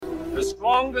The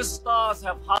strongest stars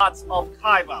have hearts of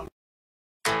Kyber.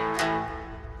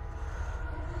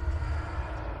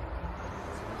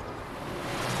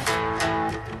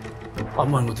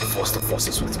 I'm one with the Force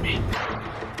is with me.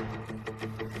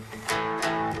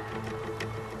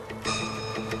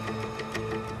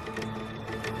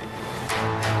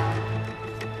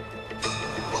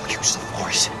 We'll use the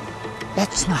Force.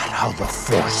 That's not how the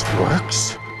Force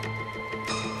works.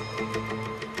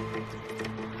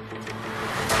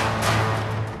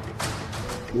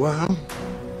 Well,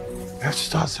 let's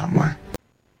start somewhere.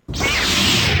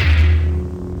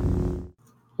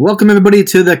 Welcome, everybody,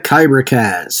 to the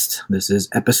Kybercast. This is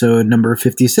episode number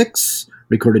 56,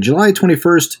 recorded July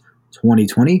 21st,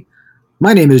 2020.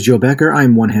 My name is Joe Becker.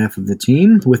 I'm one half of the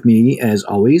team. With me, as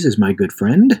always, is my good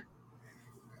friend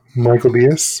Michael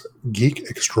Diaz, geek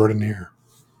extraordinaire.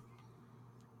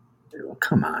 Oh,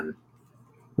 come on.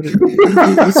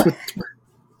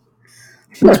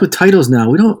 What's with titles now?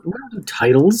 We don't do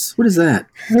titles. What is that?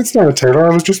 That's not a title. I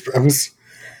was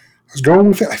going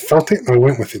with it. I felt it and I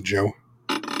went with it, Joe.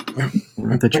 I thought you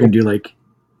were going to do like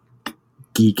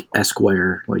Geek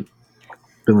Esquire, like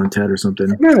Bill and Ted or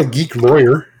something. I'm not a geek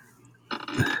lawyer.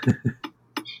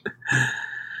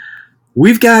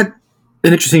 We've got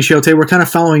an interesting show today. We're kind of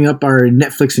following up our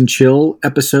Netflix and Chill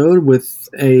episode with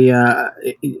I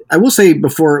will say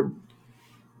before,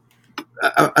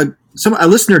 a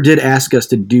listener did ask us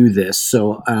to do this,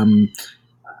 so I'm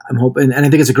hoping, and I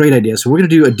think it's a great idea. So we're going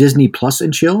to do a Disney Plus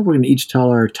and Chill. We're going to each tell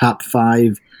our top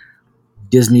 5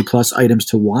 Disney Plus items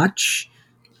to watch.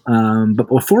 But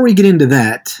before we get into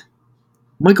that,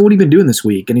 Michael, what have you been doing this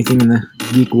week? Anything in the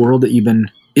geek world that you've been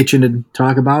itching to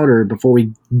talk about, or before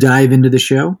we dive into the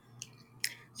show?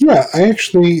 Yeah, I've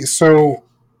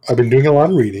been doing a lot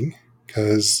of reading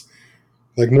because,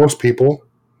 like most people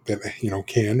that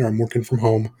I'm working from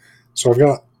home, so I've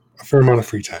got a fair amount of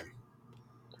free time.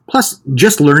 Plus,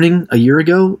 just learning a year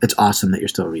ago, it's awesome that you're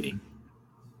still reading.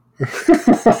 I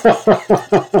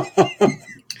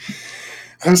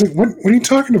was like, what are you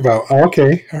talking about? Oh,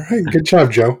 okay. All right. Good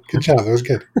job, Joe. Good job. That was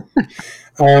good.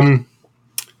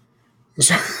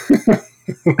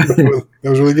 That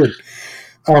was really good.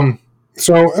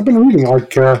 So I've been reading,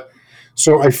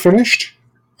 so I finished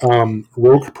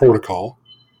Rogue Protocol,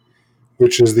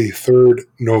 which is the 3rd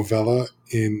novella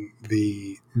in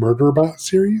the Murderbot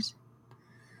series.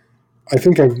 I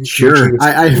think I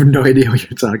have no idea what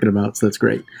you're talking about, so that's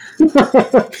great.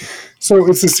 So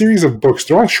it's a series of books.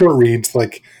 They're all short reads,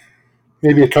 like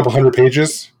maybe a couple hundred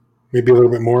pages, maybe a little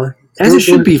bit more. As it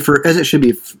should be for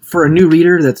a new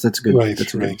reader. That's good. Right,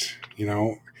 that's right. And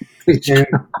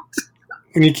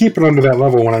when you keep it under that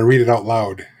level, when I read it out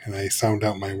loud and I sound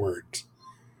out my words.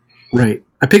 Right.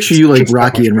 I picture you like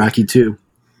Rocky and Rocky 2.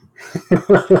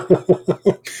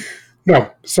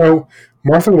 No. So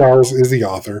Martha Wells is the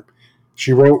author.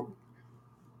 She wrote,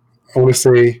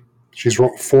 she's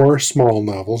wrote 4 small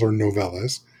novels or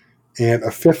novellas, and a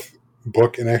 5th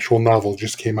book, an actual novel,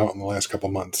 just came out in the last couple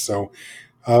months. So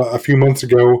a few months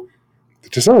ago,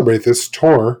 to celebrate this,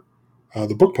 Tor,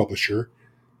 the book publisher,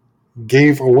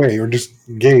 gave one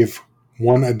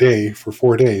a day for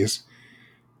 4 days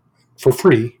for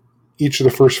free, each of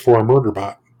the first 4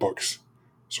 Murderbot books.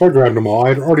 So I grabbed them all. I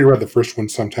had already read the first one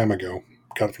some time ago,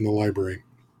 got it from the library.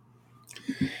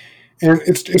 And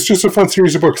it's just a fun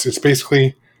series of books. It's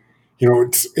basically,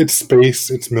 it's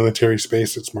space, it's military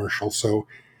space, it's martial. So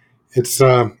it's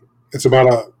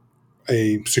about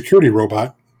a security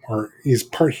robot, or he's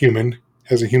part human,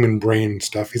 has a human brain and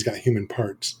stuff. He's got human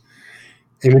parts,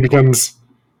 and he becomes,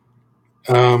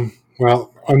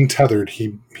 untethered.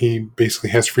 He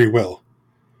basically has free will,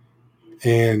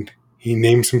 and he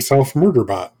names himself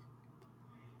Murderbot,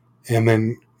 and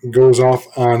then goes off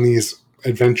on these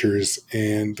adventures,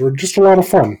 and they're just a lot of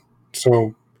fun.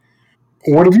 So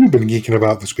what have you been geeking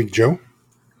about this week, Joe?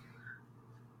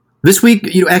 This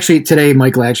week, today,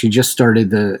 Michael actually just started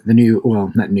the new,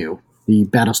 well, not new, the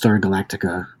Battlestar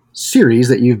Galactica series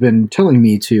that you've been telling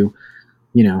me to,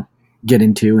 get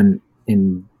into and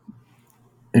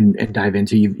dive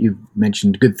into. You've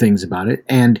mentioned good things about it,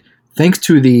 and thanks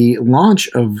to the launch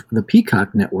of the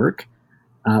Peacock Network,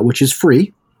 which is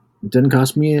free, it doesn't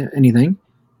cost me anything.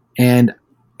 And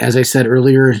as I said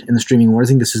earlier in the streaming war, I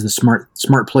think this is the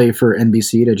smart play for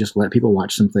NBC to just let people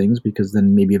watch some things, because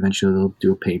then maybe eventually they'll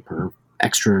do a pay per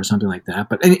extra or something like that.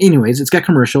 But anyways, it's got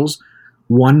commercials,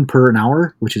 1 per an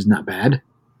hour, which is not bad.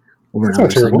 Over an hour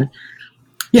segment.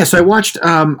 Yeah, so I watched,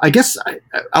 I guess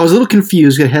I was a little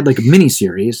confused. It had like a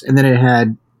mini-series, and then it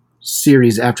had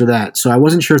series after that. So I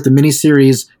wasn't sure if the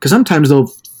mini-series, because sometimes they'll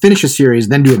finish a series,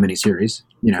 then do a mini-series,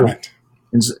 Correct.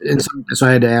 So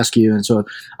I had to ask you. And so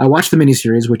I watched the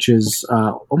miniseries, which is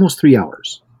almost 3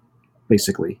 hours,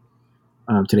 basically,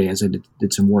 today as I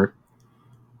did some work.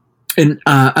 And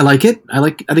I like it. I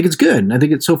think it's good. I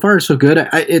think it's so far so good.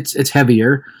 It's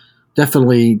heavier,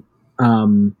 definitely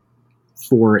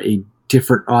for a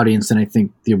different audience than I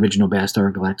think the original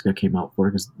Battlestar Galactica came out for,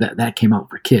 because that came out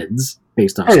for kids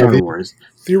based off Star Wars.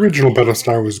 The original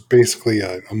Battlestar was basically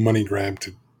a money grab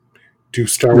to do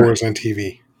Star Wars on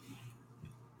TV.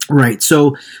 Right.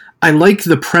 So I like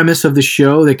the premise of the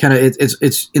show. That kind of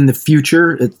it's in the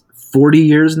future. It's 40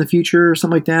 years in the future or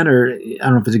something like that. Or I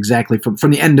don't know if it's exactly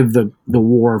from the end of the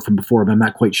war from before, but I'm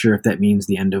not quite sure if that means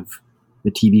the end of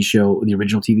the TV show, the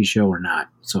original TV show, or not.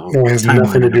 So no, it has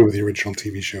nothing to do with the original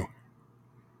TV show.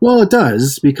 Well, it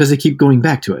does, because they keep going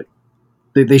back to it.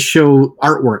 They show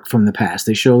artwork from the past.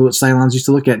 They show what Cylons used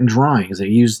to look at in drawings. They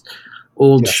use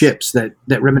old ships that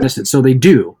reminisce it. So they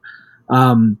do.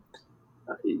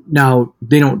 Now,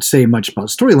 they don't say much about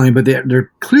storyline, but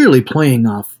they're clearly playing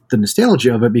off the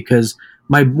nostalgia of it, because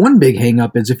my one big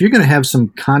hang-up is if you're going to have some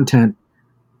content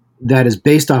that is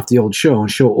based off the old show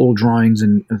and show old drawings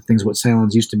and things what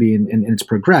Cylons used to be and it's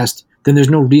progressed, then there's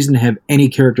no reason to have any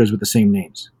characters with the same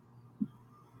names.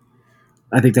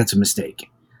 I think that's a mistake.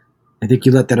 I think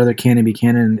you let that other canon be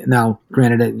canon. Now,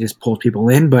 granted, it just pulls people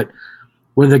in, but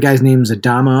whether the guy's name's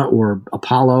Adama or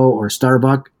Apollo or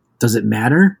Starbuck, does it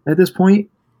matter at this point?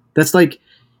 That's like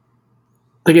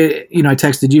I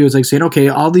texted you. It's like saying, okay,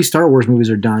 all these Star Wars movies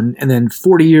are done, and then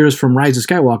 40 years from Rise of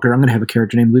Skywalker, I'm going to have a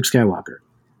character named Luke Skywalker.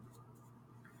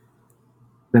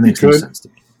 That makes no sense to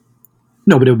me.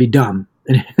 No, but it would be dumb.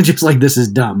 And just like this is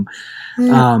dumb.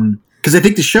 Because I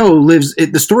think the show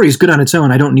the story is good on its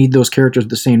own. I don't need those characters with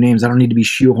the same names. I don't need to be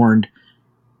shoehorned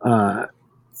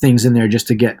things in there just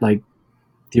to get like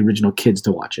the original kids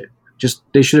to watch it.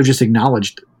 They should have just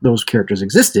acknowledged those characters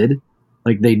existed,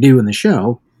 like they do in the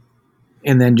show,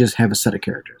 and then just have a set of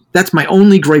characters. That's my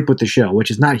only gripe with the show,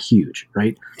 which is not huge,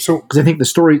 right? So, because I think the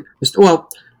story,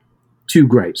 two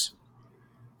gripes.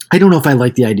 I don't know if I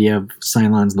like the idea of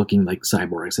Cylons looking like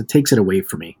cyborgs. It takes it away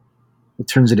from me. It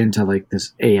turns it into like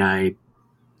this AI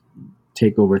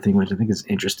takeover thing, which I think is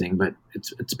interesting, but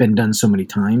it's been done so many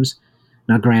times.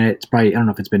 Now, granted, it's probably, I don't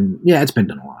know if it's been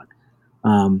done a lot.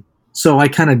 So I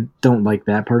kind of don't like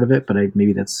that part of it, but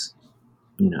maybe that's,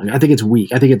 I think it's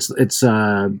weak. I think it's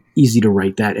easy to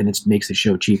write that, and it makes the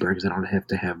show cheaper because I don't have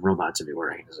to have robots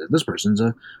everywhere. I can say, this person's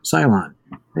a Cylon.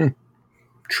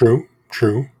 True.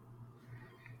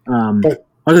 But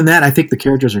other than that, I think the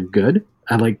characters are good.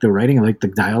 I like the writing. I like the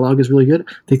dialogue is really good.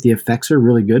 I think the effects are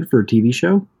really good for a TV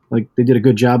show. Like they did a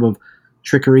good job of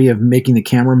trickery of making the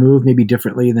camera move maybe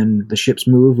differently than the ships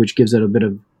move, which gives it a bit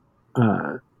of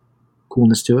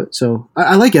coolness to it. So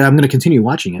I like it. I'm going to continue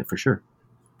watching it for sure.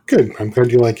 Good. I'm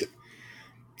glad you like it.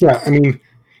 Yeah, I mean,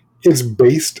 it's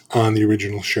based on the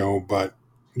original show, but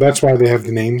that's why they have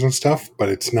the names and stuff, but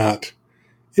it's not.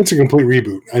 It's a complete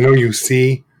reboot. I know you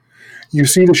see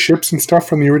the ships and stuff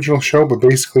from the original show, but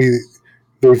basically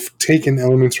they've taken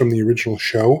elements from the original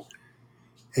show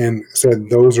and said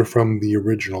those are from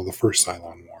the first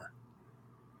Cylon War.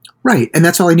 Right, and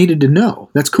that's all I needed to know.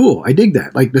 That's cool. I dig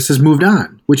that. Like, this has moved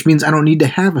on, which means I don't need to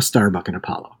have a Starbuck and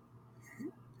Apollo.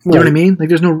 You know what I mean? Like,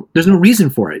 there's no reason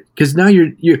for it, because now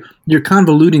you're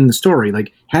convoluting the story.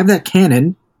 Like, have that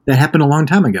canon that happened a long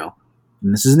time ago,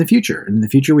 and this is in the future. And in the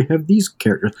future, we have these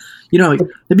characters.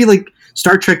 It'd be like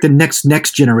Star Trek: The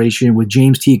Next Generation with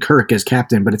James T. Kirk as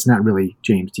captain, but it's not really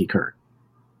James T. Kirk.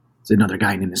 It's another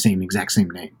guy named the exact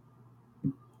same name.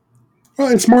 Well,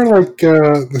 it's more like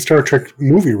the Star Trek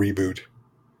movie reboot.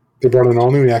 They brought in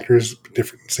all new actors,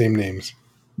 different same names.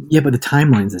 Yeah, but the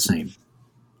timeline's the same.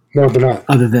 No, they're not.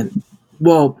 Other than,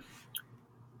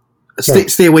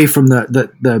 stay away from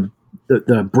the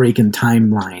break in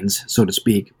timelines, so to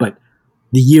speak. But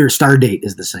the star date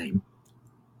is the same.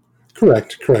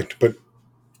 Correct. But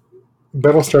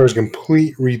Battlestar is a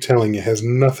complete retelling. It has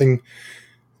nothing.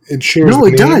 It shares. No,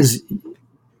 it does.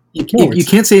 You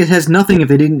can't say it has nothing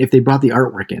if they brought the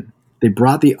artwork in. They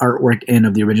brought the artwork in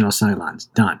of the original Cylons.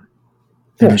 Done.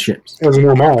 And the ships. As an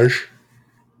homage.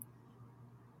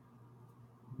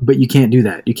 But you can't do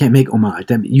that. You can't make homage.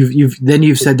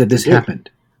 You've said that this happened.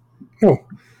 No.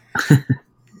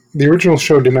 The original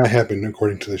show did not happen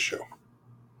according to the show.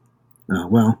 Oh,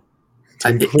 well.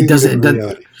 It doesn't.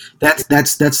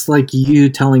 That's like you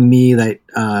telling me that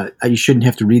you shouldn't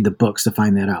have to read the books to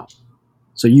find that out.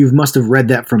 So you must have read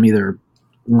that from either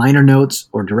liner notes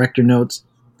or director notes.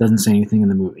 Doesn't say anything in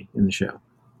the show.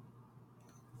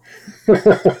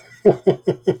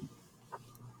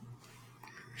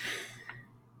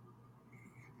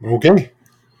 Okay.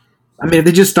 I mean, if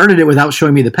they just started it without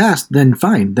showing me the past, then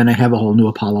fine. Then I have a whole new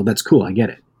Apollo. That's cool. I get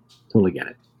it. Totally get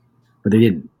it. But they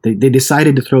didn't. They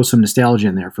decided to throw some nostalgia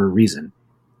in there for a reason.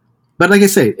 But like I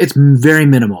say, it's very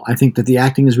minimal. I think that the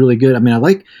acting is really good. I mean,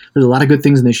 there's a lot of good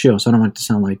things in this show, so I don't want it to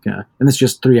sound like, and it's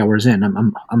just 3 hours in.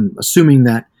 I'm assuming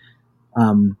that, I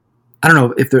don't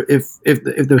know if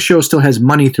the show still has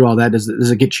money through all that. Does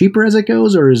it get cheaper as it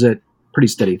goes, or is it pretty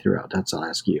steady throughout? That's I'll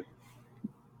ask you.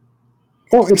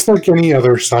 Well, it's like any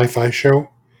other sci-fi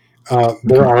show.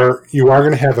 You are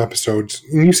going to have episodes,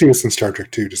 and you see this in Star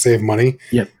Trek too. To save money,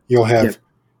 you'll have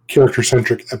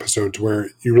character-centric episodes where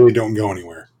you really don't go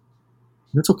anywhere.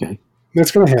 That's okay. That's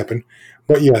going to happen.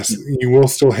 But yes, you will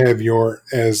still have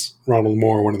as Ronald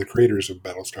Moore, one of the creators of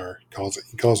Battlestar,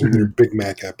 he calls them their Big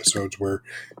Mac episodes, where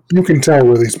you can tell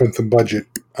where they spent the budget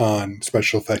on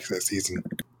special effects that season.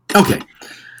 Okay.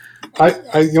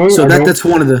 That's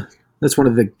one of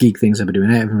the geek things I've been doing.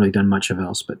 I haven't really done much of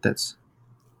else, but that's.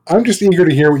 I'm just eager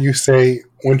to hear what you say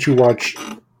once you watch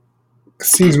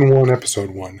season 1,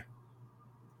 episode 1.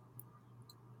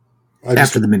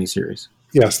 After the miniseries.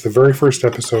 Yes, the very first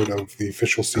episode of the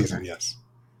official season, okay. Yes.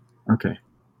 Okay.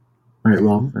 All right,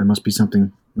 well, there must be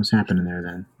something was happening there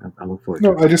then. I'll look forward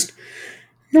to it.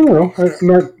 No, I'm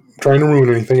not trying to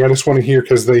ruin anything. I just want to hear, I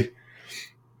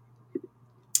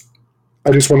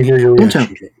just want to hear your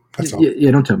reaction to it. That's all.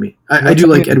 Yeah, don't tell me. I do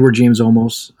like Edward James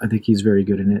Olmos. I think he's very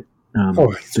good in it.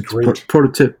 He's great.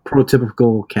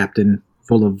 Prototypical captain,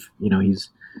 full of, he's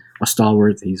a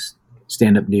stalwart, he's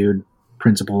stand-up dude,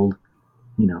 principled.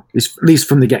 At least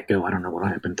from the get-go. I don't know what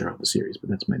happened throughout the series, but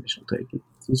that's my initial take.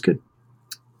 He's good.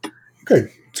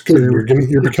 Good. It's good.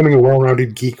 You're becoming a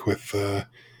well-rounded geek with the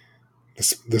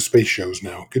space shows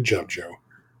now. Good job, Joe.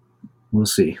 We'll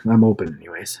see. I'm open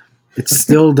anyways. It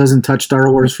still doesn't touch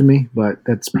Star Wars for me, but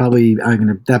that's probably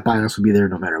that bias will be there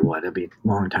no matter what. It'll be a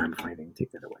long time before anything can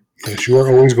take that away. Yes, you are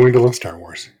always going to love Star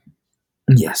Wars.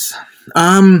 Yes.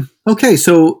 Okay,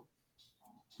 so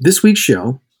this week's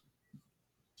show,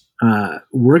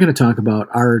 we're going to talk about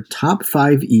our top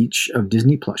 5 each of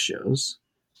Disney Plus shows,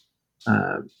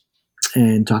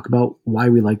 and talk about why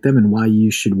we like them and why you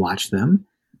should watch them.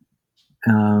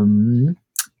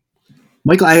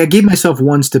 Michael, I gave myself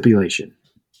one stipulation.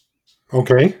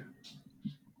 Okay.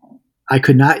 I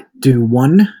could not do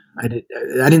one. I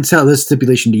didn't tell this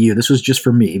stipulation to you. This was just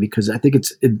for me because I think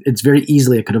it's very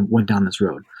easily I could have went down this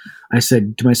road. I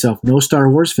said to myself, no Star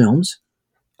Wars films.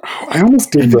 I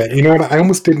almost did that. You know what? I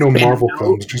almost did no Marvel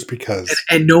films just because.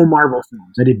 And no Marvel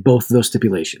films. I did both of those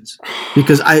stipulations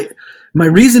because my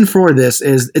reason for this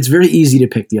is it's very easy to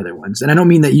pick the other ones. And I don't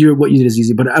mean that what you did is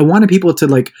easy, but I wanted people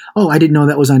to I didn't know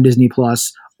that was on Disney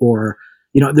Plus, or,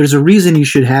 there's a reason you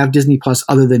should have Disney Plus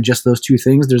other than just those two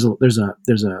things. There's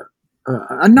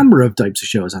a number of types of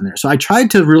shows on there. So I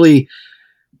tried to really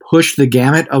push the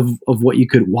gamut of what you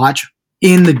could watch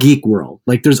in the geek world.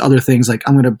 Like there's other things, like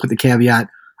I'm going to put the caveat,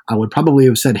 I would probably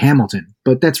have said Hamilton,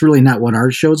 but that's really not what our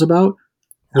show's about.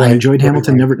 Right. I enjoyed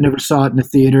Hamilton, never saw it in the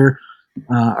theater,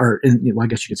 I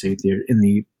guess you could say theater, in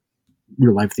the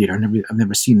real life theater. I've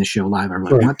never seen the show live. I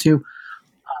really want to,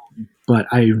 but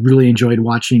I really enjoyed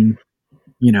watching,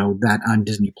 that on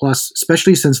Disney Plus,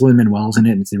 especially since Lin-Manuel's in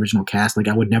it and it's the original cast. Like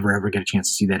I would never ever get a chance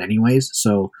to see that anyways.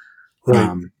 So,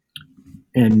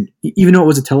 and even though it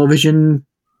was a television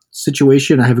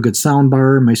situation, I have a good sound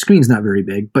bar. My screen's not very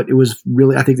big, but it was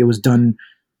really, I think it was done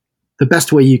the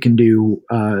best way you can do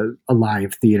a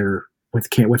live theater with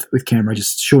camera,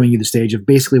 just showing you the stage of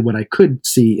basically what I could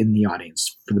see in the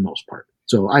audience for the most part.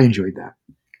 So I enjoyed that.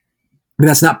 I mean,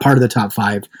 that's not part of the top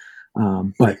 5,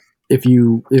 but if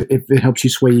it helps you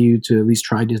sway you to at least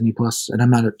try Disney Plus, and I'm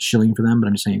not shilling for them, but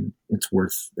I'm just saying it's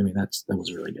worth. I mean, that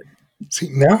was really good. See,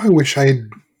 now I wish I had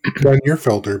done your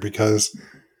filter because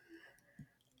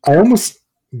I almost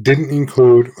didn't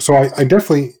include. So I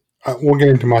definitely we'll get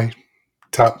into my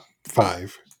top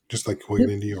 5, just like we'll get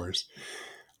into yours.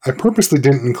 I purposely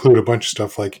didn't include a bunch of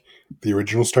stuff like the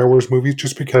original Star Wars movies,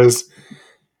 just because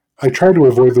I tried to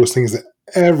avoid those things that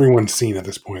everyone's seen at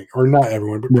this point, or not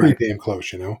everyone, but pretty damn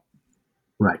close,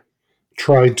 Right.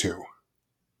 Tried to,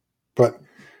 but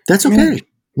that's okay.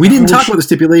 We didn't talk about the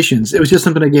stipulations. It was just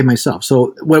something I gave myself.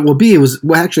 So what will be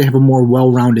we'll actually have a more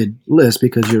well-rounded list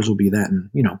because yours will be that, and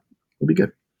it'll be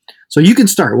good. So you can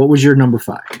start. What was your number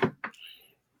 5?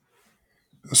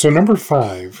 So number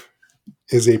 5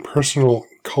 is a personal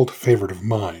cult favorite of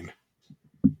mine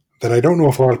that I don't know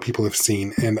if a lot of people have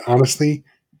seen, and honestly,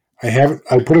 I haven't.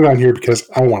 I put it on here because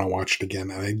I want to watch it again,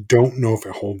 and I don't know if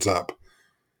it holds up.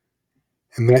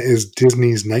 And that is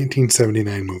Disney's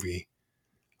 1979 movie,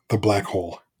 The Black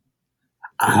Hole.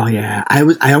 Oh yeah,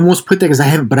 I almost put that because I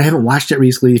haven't watched it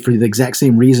recently for the exact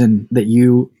same reason that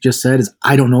you just said. Is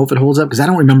I don't know if it holds up because I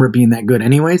don't remember it being that good,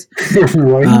 anyways.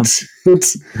 Right?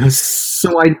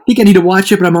 So I think I need to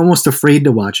watch it, but I'm almost afraid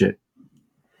to watch it.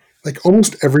 Like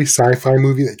almost every sci-fi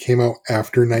movie that came out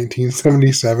after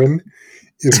 1977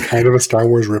 is kind of a Star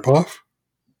Wars ripoff.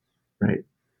 Right.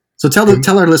 So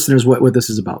tell our listeners what this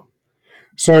is about.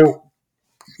 So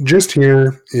just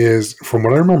here is, from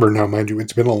what I remember now, mind you,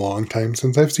 it's been a long time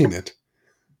since I've seen it,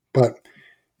 but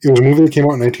it was a movie that came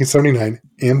out in 1979.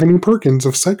 Anthony Perkins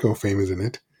of Psycho fame is in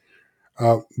it.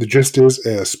 The gist is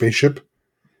a spaceship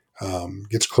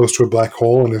gets close to a black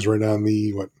hole and is right on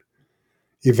the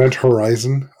event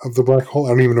horizon of the black hole. I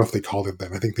don't even know if they called it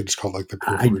that. I think they just called it like the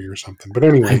periphery or something. But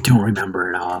anyway, I don't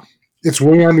remember it all. It's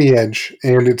way on the edge,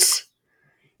 and it's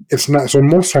not. So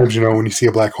most times, when you see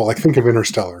a black hole, like think of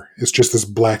Interstellar, it's just this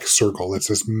black circle. It's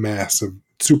this massive,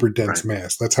 super dense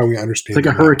mass. That's how we understand it.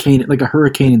 Like a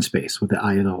hurricane in space with the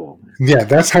eye of the hole. Yeah,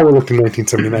 that's how it looked in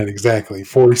 1979, exactly,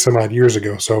 40 some odd years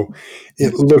ago. So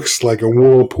it looks like a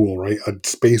whirlpool, right? A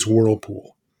space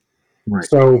whirlpool. Right.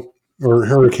 So, or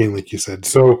hurricane, like you said.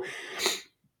 So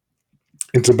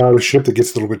it's about a ship that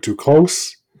gets a little bit too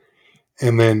close,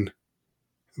 and then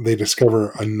they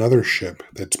discover another ship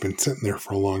that's been sitting there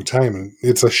for a long time, and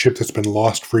it's a ship that's been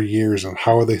lost for years, and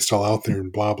how are they still out there,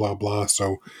 and blah, blah, blah.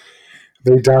 So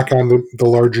they dock on the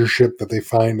larger ship that they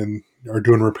find and are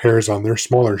doing repairs on their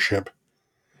smaller ship,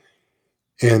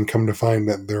 and come to find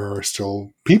that there are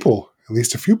still people, at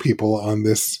least a few people, on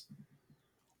this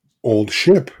old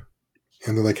ship.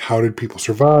 And they're like, how did people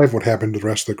survive? What happened to the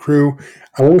rest of the crew?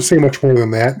 I won't say much more than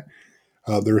that.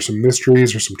 There are some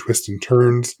mysteries, there's some twists and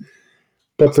turns,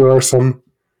 but there are some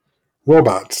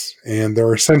robots, and there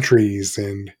are sentries,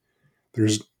 and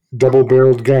there's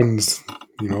double-barreled guns.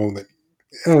 That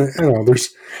I don't know.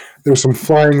 There's some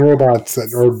flying robots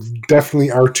that are definitely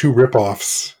R2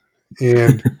 ripoffs,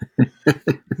 and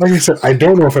like I said, I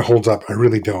don't know if it holds up. I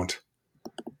really don't,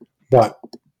 but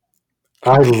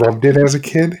I loved it as a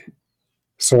kid.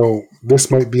 So this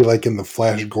might be like in the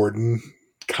Flash Gordon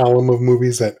column of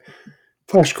movies that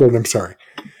Flash Gordon, I'm sorry.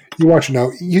 You watch it now,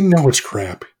 it's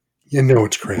crap.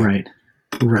 Right.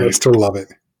 But I still love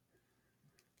it.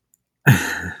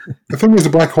 The thing is,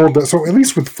 the black hole so at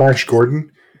least with Flash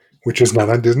Gordon, which is not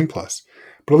on Disney Plus,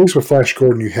 but at least with Flash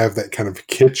Gordon, you have that kind of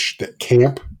kitsch, that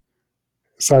camp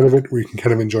side of it where you can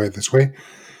kind of enjoy it this way.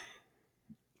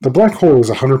 The black hole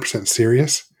is 100%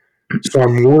 serious, so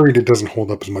I'm worried it doesn't hold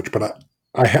up as much, but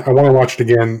I want to watch it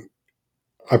again.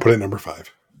 I put it at number 5.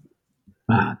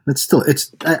 I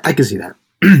can see that.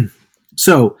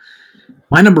 So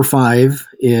my number 5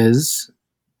 is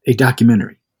a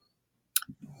documentary.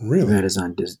 Really? That is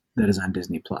on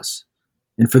Disney Plus.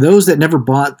 And for those that never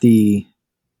bought the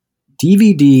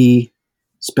DVD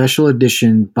special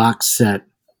edition box set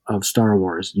of Star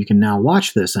Wars, you can now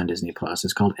watch this on Disney Plus.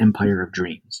 It's called Empire of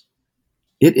Dreams.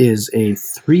 It is a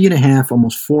 3.5,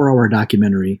 almost 4-hour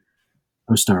documentary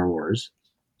of Star Wars,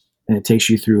 and it takes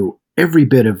you through every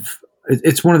bit of.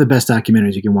 It's one of the best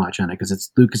documentaries you can watch on it because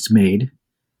it's Lucas made.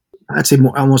 I'd say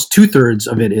almost 2/3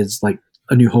 of it is like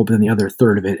A New Hope, and then the other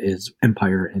third of it is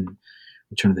Empire and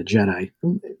Return of the Jedi,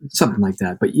 something like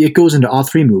that. But it goes into all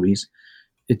 3 movies.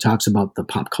 It talks about the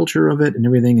pop culture of it and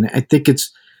everything, and I think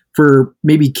it's for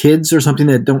maybe kids or something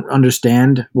that don't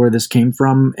understand where this came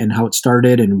from and how it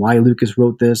started and why Lucas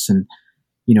wrote this, and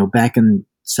back in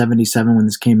 77 when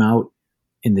this came out,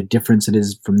 and the difference it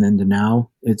is from then to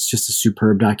now. It's just a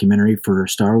superb documentary for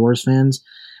Star Wars fans.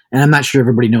 And I'm not sure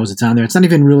everybody knows it's on there. It's not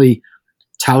even really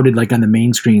touted like on the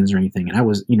main screens or anything. And I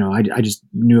was, I just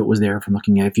knew it was there from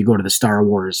looking at, if you go to the Star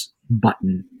Wars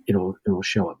button, it'll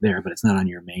show up there, but it's not on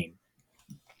your main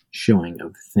showing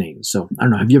of things. So I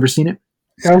don't know. Have you ever seen it?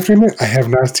 Yeah, I have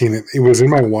not seen it. It was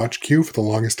in my watch queue for the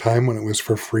longest time when it was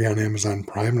for free on Amazon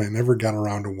Prime, and I never got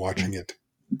around to watching it.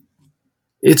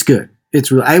 It's good. It's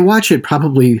really, I watch it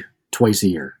probably twice a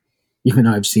year, even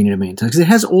though I've seen it a million times. Because it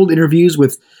has old interviews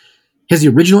has the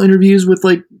original interviews with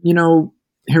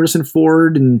Harrison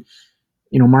Ford and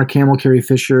Mark Hamill, Carrie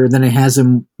Fisher. Then it has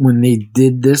them when they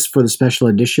did this for the special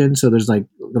edition. So there's like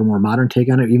a little more modern take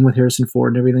on it, even with Harrison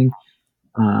Ford and everything.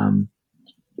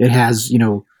 It has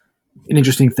an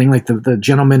interesting thing, like the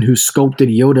gentleman who sculpted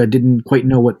Yoda didn't quite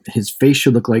know what his face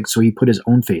should look like, so he put his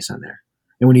own face on there.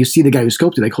 And when you see the guy who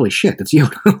sculpted, like, holy shit, that's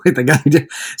Yoda. Like the guy who did.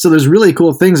 So there's really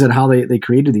cool things at how they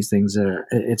created these things.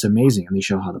 It's amazing. And they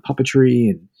show how the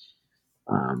puppetry, and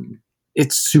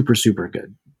it's super, super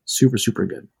good. Super, super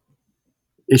good.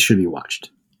 It should be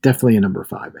watched. Definitely a number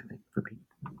 5, I think, for me.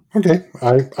 Okay.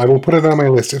 I will put it on my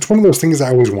list. It's one of those things I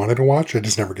always wanted to watch. I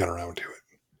just never got around to it.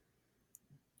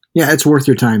 Yeah, it's worth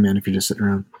your time, man, if you're just sitting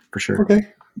around, for sure. Okay.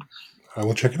 I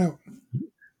will check it out.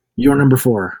 Your number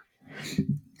 4.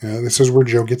 This is where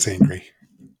Joe gets angry.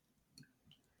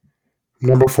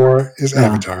 Number 4 is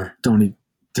Avatar. Don't even...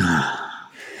 I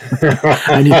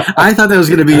thought that was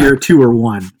going to be your 2 or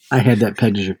 1. I had that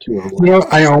pegged as your 2 or 1. You know,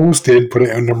 I almost did put it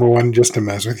at number 1 just to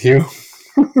mess with you.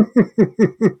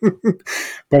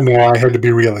 But no, I had to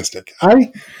be realistic.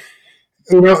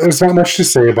 There's not much to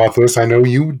say about this. I know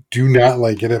you do not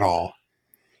like it at all.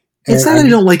 It's not that I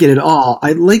don't like it at all.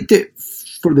 I liked it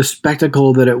for the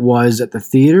spectacle that it was at the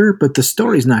theater, but the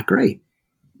story's not great.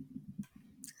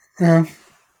 You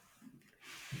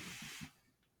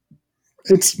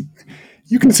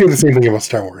can say the same thing about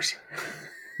Star Wars.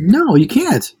 No, you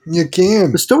can't. You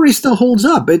can. The story still holds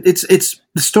up. The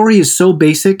story is so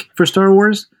basic for Star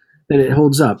Wars that it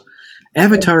holds up.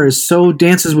 Avatar is so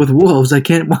Dances with Wolves, I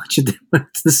can't watch it.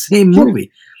 It's the same movie.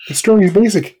 The story is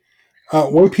basic.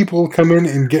 White people come in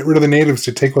and get rid of the natives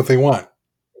to take what they want.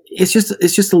 It's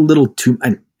just a little too.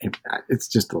 It's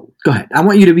just a little. Go ahead. I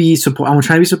want you to be support. I want to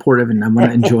try to be supportive, and I want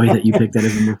to enjoy that you picked that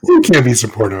as number 4. You can't be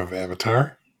supportive of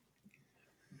Avatar.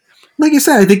 Like I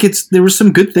said, I think there was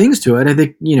some good things to it. I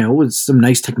think, it was some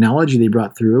nice technology they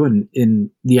brought through, and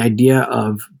in the idea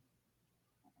of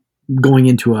going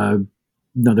into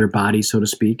another body, so to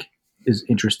speak, is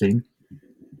interesting.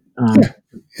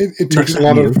 It takes a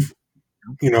lot of,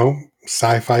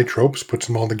 sci-fi tropes, puts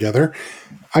them all together.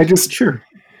 I've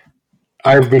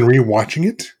been rewatching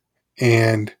it,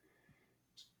 and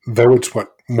though it's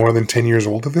more than 10 years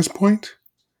old at this point,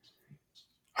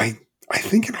 I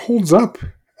think it holds up.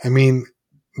 I mean,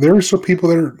 there are some people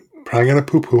that are probably going to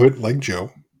poo-poo it, like Joe.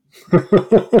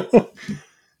 Well,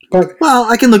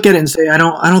 I can look at it and say I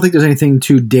don't think there's anything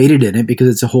too dated in it because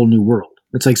it's a whole new world.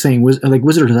 It's like saying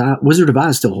Wizard of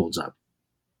Oz still holds up.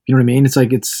 You know what I mean? It's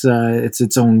like it's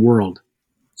its own world,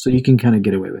 so you can kind of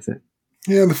get away with it.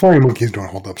 Yeah, the flying monkeys don't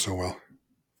hold up so well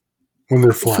when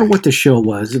they're flying. For what the show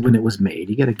was when it was made,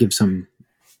 you got to give some.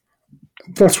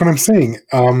 That's what I'm saying.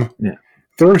 Yeah.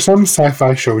 There are some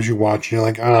sci-fi shows you watch and you're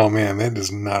like, oh man, that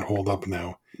does not hold up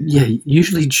now. Yeah,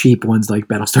 usually cheap ones like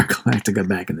Battlestar Galactica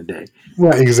back in the day.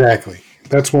 Right, exactly.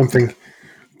 That's one thing.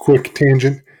 Quick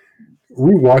tangent.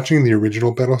 Rewatching the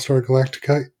original Battlestar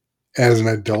Galactica as an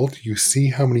adult, you see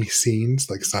how many scenes,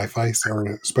 like sci-fi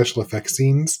or special effects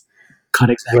scenes,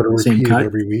 cut exactly that are the same repeated cut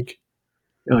every week.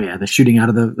 Oh yeah, the shooting out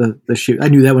of the shoot. I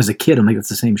knew that was a kid. I'm like, that's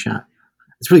the same shot.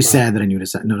 It's really sad that I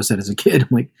noticed that as a kid. I'm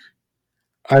like,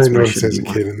 I didn't notice as a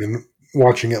kid, and then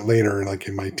watching it later, like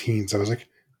in my teens, I was like,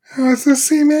 oh, it's the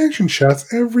same action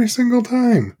shots every single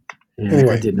time. Yeah,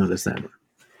 anyway, I did notice that.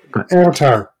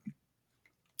 Avatar.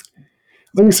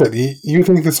 Like I said, you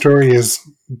think the story is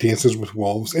Dances with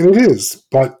Wolves, and it is,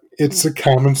 but it's a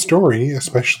common story,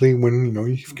 especially when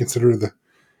you consider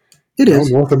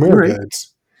North America. Right.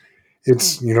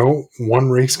 It's one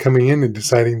race coming in and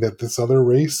deciding that this other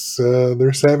race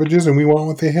they're savages and we want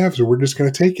what they have, so we're just going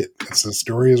to take it. It's a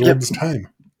story as old as time.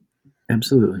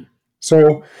 Absolutely.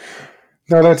 So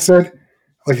now that said,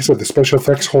 like I said, the special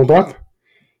effects hold up.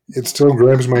 It still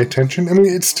grabs my attention. I mean,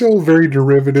 it's still very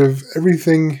derivative.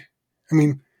 Everything. I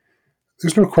mean,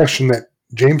 there's no question that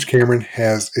James Cameron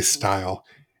has a style,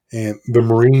 and the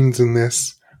Marines in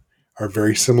this are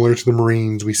very similar to the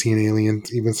Marines we see in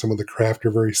Aliens. Even some of the craft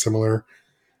are very similar.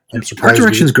 I'm surprised. Art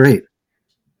direction is great.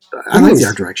 I like the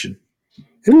art direction.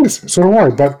 It is. So do I.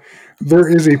 But there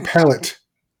is a palette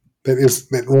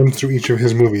that runs through each of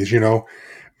his movies.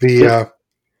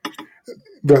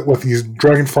 What these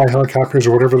dragonfly helicopters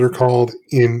or whatever they're called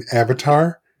in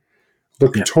Avatar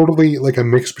look totally like a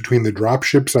mix between the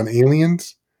dropships on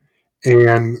Aliens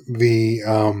and the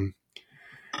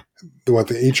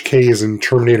HKs in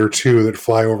Terminator 2 that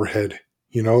fly overhead.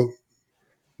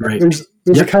 Right. There's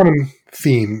a common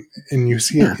theme, and you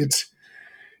see it. It's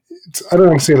I don't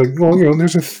want to say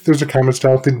there's a common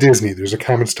style to Disney. There's a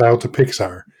common style to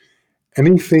Pixar.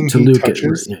 Anything he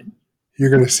touches,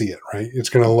 you're going to see it, right? It's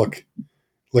going to look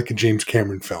like a James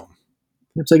Cameron film.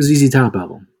 It's like ZZ Top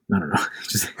album. I don't know.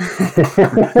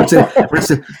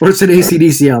 It's an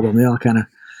AC/DC album. They all kind of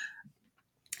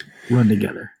run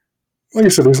together. Like I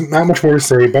said, there's not much more to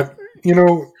say, but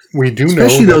we do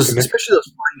especially know especially those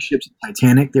flying ships in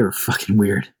Titanic. They were fucking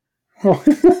weird. Oh.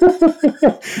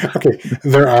 Okay,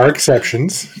 there are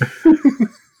exceptions.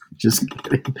 Just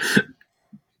kidding.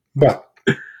 But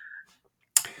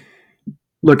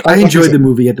look, I enjoyed the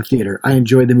movie at the theater. I'm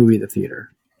going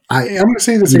to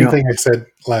say the same thing I said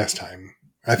last time.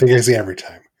 I think I say every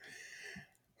time.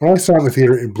 When I saw it in the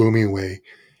theater, it blew me away.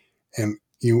 And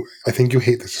I think you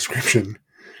hate this description.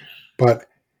 But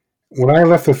when I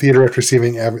left the theater after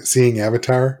seeing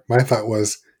Avatar, my thought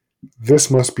was, this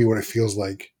must be what it feels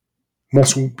like.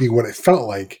 Must be what it felt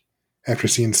like after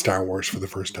seeing Star Wars for the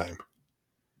first time.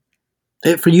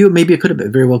 For you, maybe it could have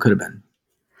been. Very well could have been.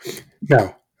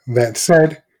 Now, that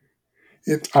said,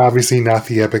 it's obviously not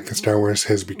the epic that Star Wars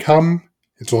has become.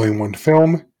 It's only one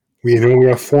film. We know we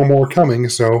have 4 more coming,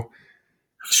 so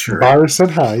Sure. the bar is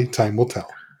set high. Time will tell.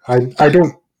 I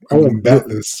won't bet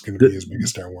this is going to be as big as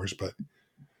Star Wars, but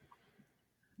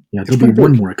yeah, there'll be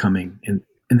one more coming, and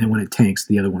then when it tanks,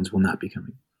 the other ones will not be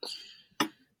coming.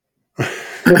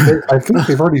 I think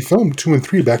they've already filmed 2 and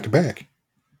 3 back to back.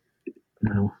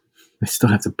 No, I still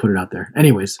have to put it out there.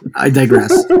 Anyways, I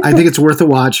digress. I think it's worth a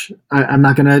watch. I'm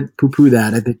not going to poo-poo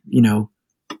that. I think,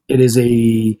 it is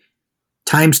a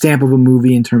timestamp of a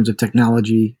movie in terms of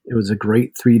technology. It was a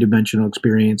great 3-dimensional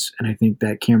experience, and I think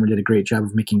that Cameron did a great job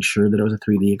of making sure that it was a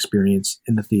 3D experience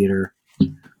in the theater.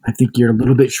 I think you're a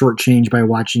little bit shortchanged by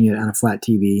watching it on a flat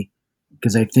TV,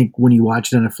 because I think when you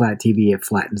watch it on a flat TV, it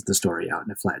flattens the story out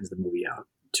and it flattens the movie out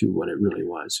to what it really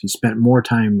was. You spent more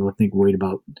time, I think, worried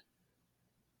about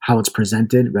how it's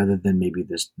presented rather than maybe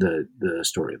the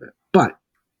story of it. But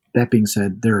that being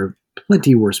said, there are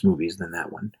plenty worse movies than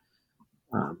that one.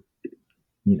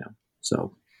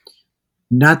 So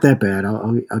not that bad.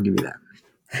 I'll give you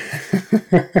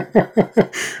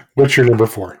that. What's your number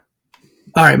 4?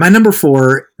 All right, my number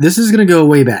 4. This is going to go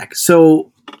way back.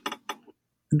 So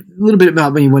a little bit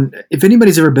about me. If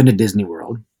anybody's ever been to Disney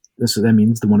World, that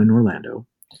means the one in Orlando.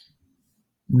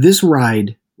 This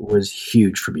ride was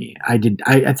huge for me. I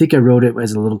think I rode it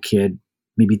as a little kid,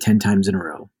 maybe 10 times in a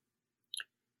row.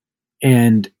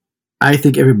 And I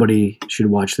think everybody should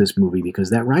watch this movie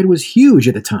because that ride was huge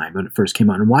at the time when it first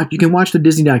came out. And you can watch the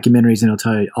Disney documentaries and it'll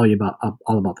tell you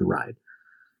all about the ride.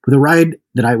 But the ride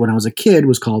that when I was a kid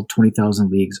was called 20,000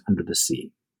 Leagues Under the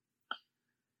Sea.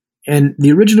 And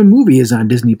the original movie is on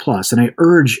Disney Plus, and I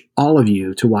urge all of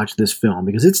you to watch this film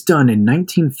because it's done in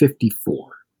 1954.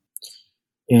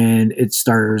 And it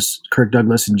stars Kirk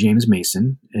Douglas and James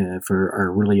Mason. For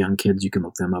our really young kids, you can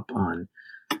look them up on,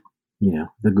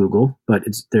 the Google. But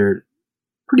they're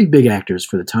pretty big actors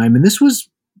for the time. And this was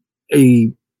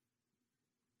a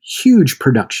huge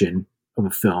production of a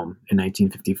film in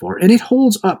 1954. And it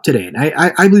holds up today. And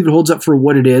I believe it holds up for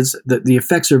what it is. The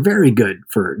effects are very good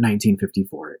for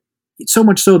 1954. So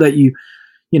much so that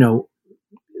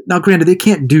now granted, they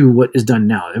can't do what is done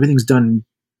now. Everything's done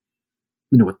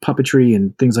with puppetry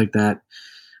and things like that.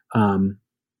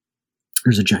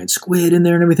 There's a giant squid in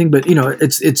there and everything, but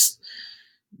it's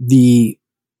the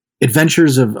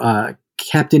adventures of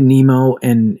Captain Nemo,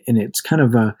 and it's kind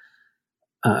of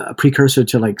a precursor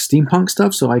to like steampunk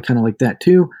stuff. So I kind of like that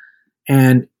too.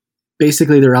 And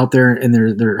basically, they're out there and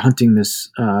they're hunting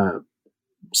this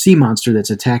sea monster that's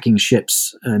attacking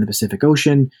ships in the Pacific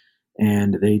Ocean,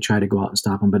 and they try to go out and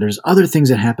stop him. But there's other things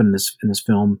that happen in this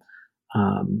film.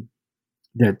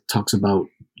 That talks about,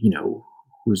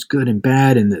 who's good and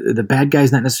bad. And the bad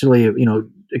guy's not necessarily,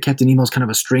 Captain Nemo's kind of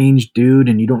a strange dude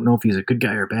and you don't know if he's a good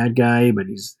guy or a bad guy, but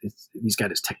he's got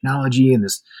his technology and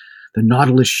the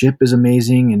Nautilus ship is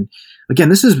amazing. And again,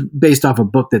 this is based off a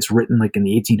book that's written like in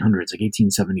the 1800s, like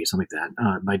 1870 or something like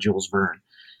that, by Jules Verne.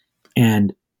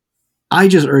 And I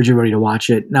just urge everybody to watch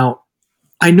it. Now,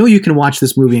 I know you can watch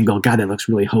this movie and go, God, that looks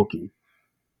really hokey.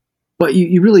 But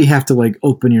you really have to like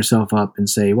open yourself up and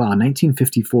say, wow,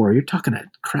 1954, you're talking a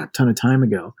crap ton of time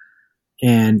ago.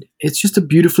 And it's just a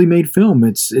beautifully made film.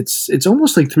 It's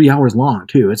almost like 3 hours long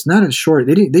too. It's not as short.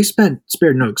 They spared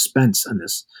no expense on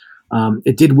this.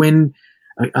 It did win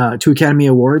 2 Academy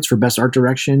Awards for Best Art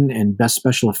Direction and Best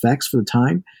Special Effects for the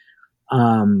time.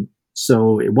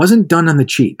 So it wasn't done on the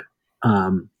cheap.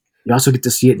 You also get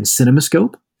to see it in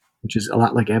CinemaScope, which is a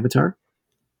lot like Avatar.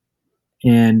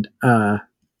 And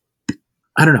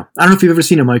I don't know if you've ever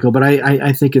seen it, Michael, but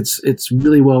I think it's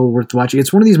really well worth watching.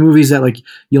 It's one of these movies that like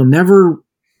you'll never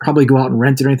probably go out and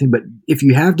rent it or anything, but if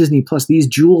you have Disney Plus, these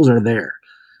jewels are there.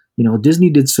 Disney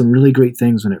did some really great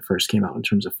things when it first came out in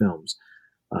terms of films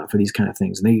for these kind of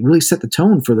things, and they really set the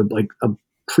tone for a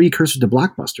precursor to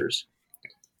blockbusters,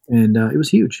 and it was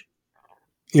huge.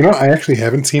 I actually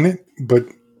haven't seen it, but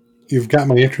you've got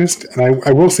my interest, and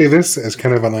I will say this as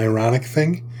kind of an ironic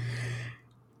thing.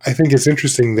 I think it's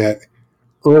interesting that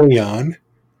early on,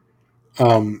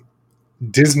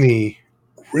 Disney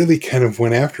really kind of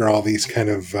went after all these kind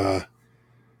of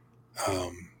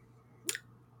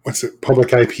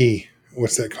public IP?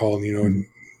 What's that called?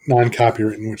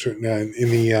 Non-copyright, in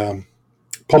the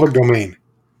public domain.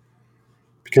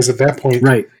 Because at that point,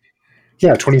 right?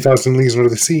 Yeah, 20,000 Leagues Under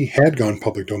the Sea had gone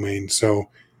public domain.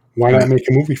 So why not make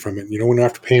a movie from it? You don't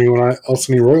have to pay anyone else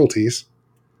any royalties.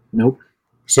 Nope.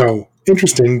 So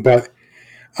interesting, but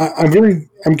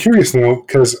I'm curious now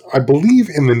because I believe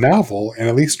in the novel, and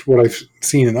at least what I've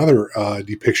seen in other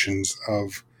depictions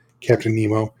of Captain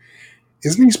Nemo,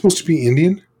 isn't he supposed to be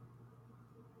Indian?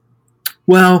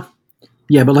 Well,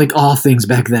 yeah, but like all things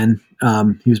back then,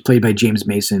 he was played by James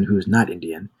Mason, who's not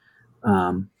Indian.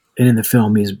 And in the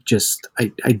film, he's just,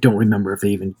 I don't remember if they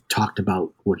even talked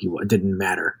about what he was. It didn't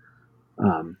matter.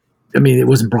 I mean, it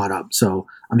wasn't brought up, so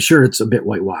I'm sure it's a bit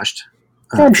whitewashed.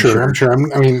 I'm sure.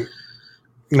 I mean,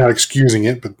 not excusing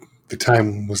it, but the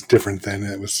time was different then.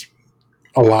 It was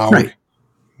allowed. Right.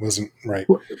 Wasn't right.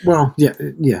 Well, yeah.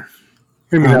 Maybe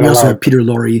We not also allowed. have Peter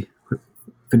Lorre.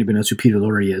 If anybody knows who Peter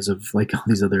Lorre is, of like all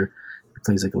these other, he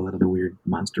plays like a lot of the weird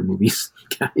monster movies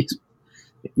guys.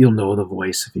 You'll know the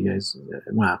voice if you guys.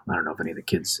 Well, I don't know if any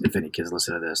kids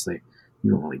listen to this,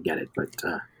 you won't really get it. But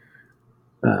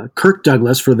Kirk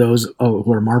Douglas, for those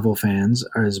who are Marvel fans,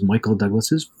 is Michael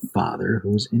Douglas's father,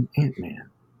 who's in Ant-Man.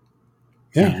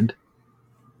 Yeah. And,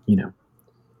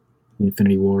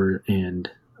 Infinity War and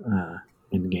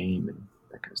Endgame and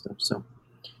that kind of stuff. So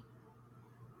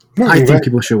No, I think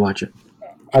people should watch it.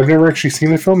 I've never actually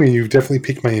seen the film, and you've definitely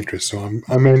piqued my interest. So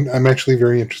I'm actually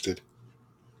very interested.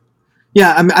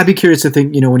 Yeah, I'd be curious to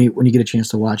think, when you get a chance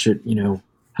to watch it,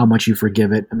 how much you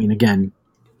forgive it. I mean, again,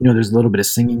 there's a little bit of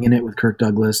singing in it with Kirk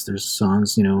Douglas. There's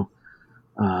songs, they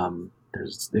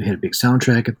had a big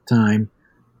soundtrack at the time.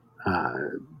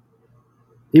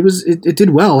 It did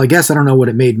well, I guess. I don't know what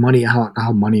it made money,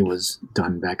 how money was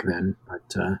done back then, but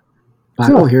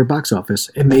here, box office,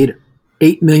 it made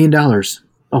 $8 million.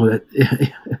 Oh, that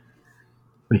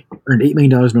earned $8 million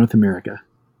North America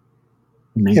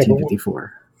in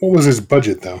 1954. What was his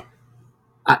budget, though?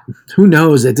 Who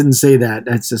knows? It didn't say that.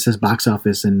 It just says box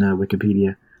office in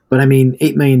Wikipedia. But I mean,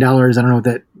 $8 million. I don't know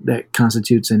what that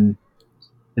constitutes in.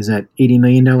 Is that $80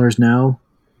 million now?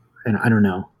 And I don't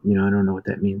know. I don't know what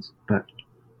that means. But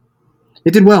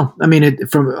it did well. I mean,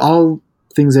 from all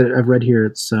things that I've read here,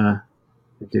 it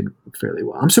did fairly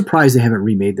well. I'm surprised they haven't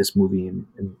remade this movie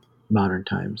in modern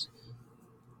times,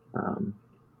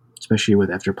 especially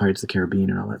with after Pirates of the Caribbean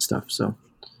and all that stuff. So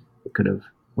it could have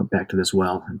went back to this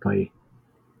well and probably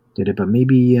did it. But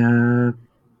maybe what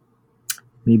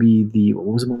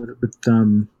was the one with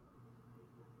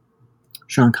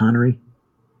Sean Connery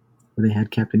where they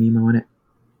had Captain Nemo in it?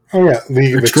 Oh yeah,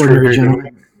 the Extraordinary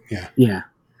Gentleman. Yeah. Yep,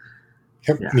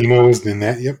 Yeah. Nemo was in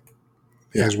that. Yep,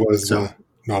 Yeah. as was the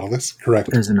Nautilus.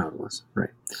 Correct. As a Nautilus,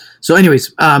 right? So, anyways,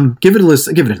 give it a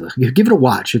listen. Give it a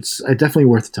watch. It's definitely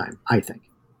worth the time, I think.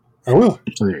 I will.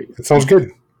 So there you go. It sounds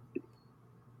good.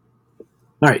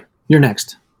 All right, you're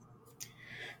next.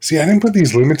 See, I didn't put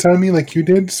these limits on me like you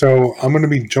did, so I'm going to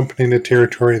be jumping into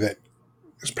territory that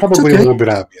is probably a little bit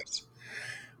obvious.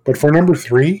 But for number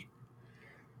 3,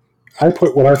 I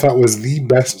put what I thought was the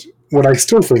best, what I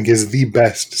still think is the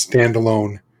best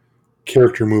standalone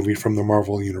character movie from the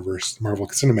Marvel universe, the Marvel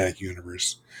Cinematic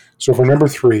Universe. So for number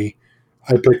 3,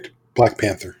 I picked Black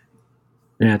Panther.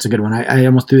 Yeah, it's a good one. I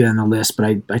almost threw that on the list, but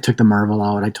I took the Marvel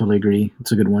out. I totally agree.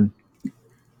 It's a good one.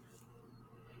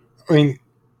 I mean,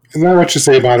 not much to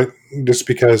say about it, just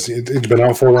because it's been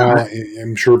out for a while.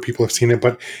 I'm sure people have seen it,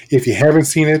 but if you haven't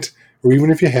seen it, or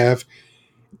even if you have,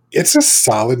 it's a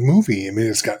solid movie. I mean,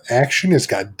 it's got action, it's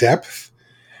got depth.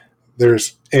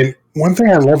 And one thing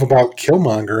I love about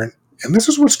Killmonger, and this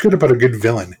is what's good about a good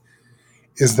villain,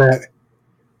 is that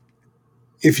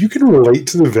if you can relate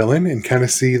to the villain and kind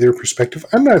of see their perspective,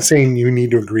 I'm not saying you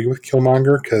need to agree with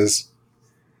Killmonger, because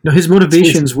no, his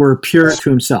motivations were pure to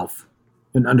himself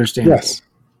and understandable.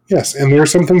 Yes, and there are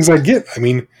some things I get. I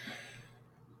mean,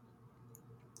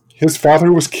 his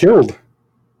father was killed.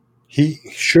 He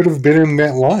should have been in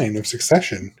that line of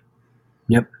succession.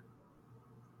 Yep.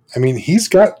 I mean, he's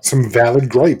got some valid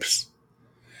gripes.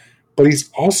 But he's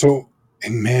also,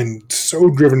 and man, so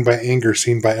driven by anger,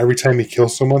 seen by every time he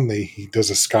kills someone, he does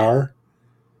a scar.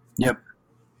 Yep.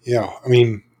 Yeah, I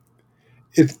mean,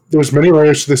 there's many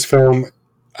layers to this film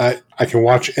I can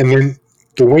watch. And then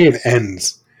the way it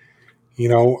ends,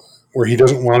 where he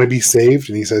doesn't want to be saved,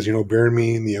 and he says, bury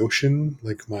me in the ocean,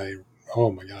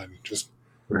 oh my God, just...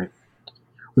 Right.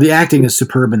 The acting is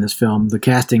superb in this film. The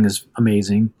casting is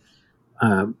amazing.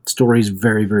 Story's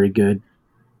very, very good.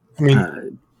 I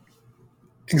mean,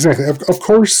 exactly. Of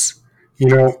course,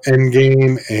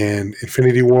 Endgame and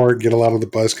Infinity War get a lot of the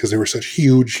buzz because they were such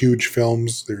huge, huge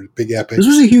films. They're big epics. This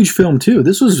was a huge film, too.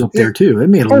 This was up there, too. It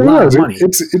made a lot of money.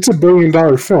 It's a $1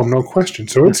 billion film, no question.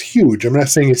 So it's huge. I'm not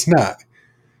saying it's not.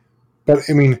 But,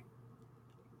 I mean,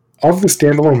 of the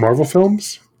standalone Marvel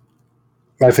films,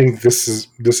 I think this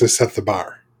has set the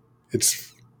bar.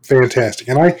 It's fantastic.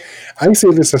 And I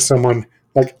say this as someone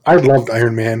Like, I loved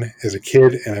Iron Man as a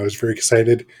kid, and I was very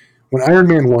excited. When Iron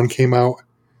Man 1 came out,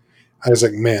 I was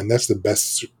like, man, that's the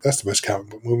best comic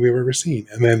book movie I've ever seen.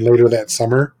 And then later that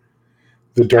summer,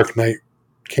 The Dark Knight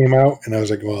came out, and I was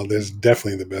like, well, this is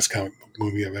definitely the best comic book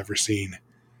movie I've ever seen.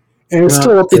 And it's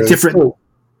still up there.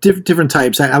 Different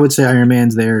types. I would say Iron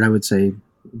Man's there, and I would say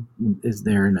is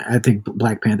there, and I think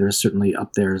Black Panther is certainly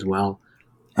up there as well.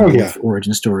 Oh, yeah. With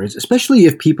origin stories, especially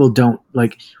if people don't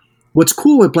like. What's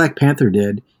cool what Black Panther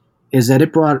did is that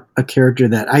it brought a character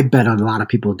that I bet a lot of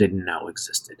people didn't know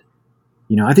existed.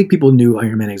 You know, I think people knew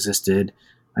Iron Man existed.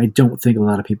 I don't think a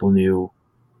lot of people knew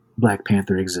Black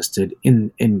Panther existed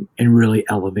and really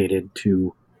elevated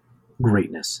to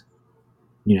greatness.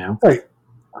 You know? Right.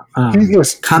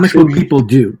 Comic book people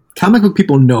do. Comic book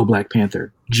people know Black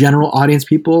Panther. General audience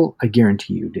people, I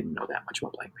guarantee you, didn't know that much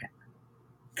about Black Panther.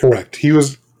 Correct. He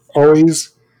was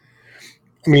always,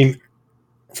 I mean,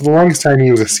 for the longest time,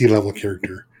 he was a C-level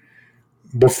character.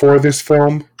 Before this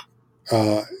film,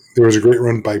 there was a great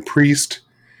run by Priest.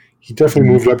 He definitely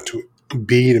moved up to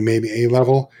B to maybe A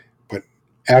level. But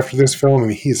after this film, I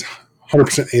mean, he's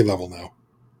 100% A level now.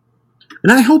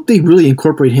 And I hope they really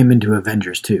incorporate him into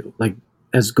Avengers too, like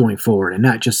as going forward, and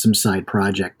not just some side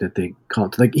project that they call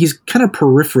it. Like he's kind of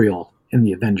peripheral in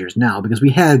the Avengers now because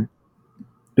we had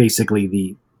basically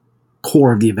the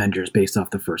core of the Avengers based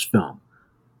off the first film.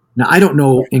 Now, I don't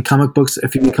know in comic books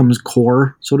if he becomes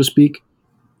core, so to speak,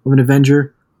 of an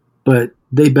Avenger, but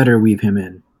they better weave him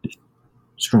in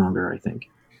stronger, I think.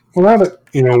 Well, now that,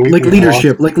 you know...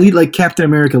 leadership, like Captain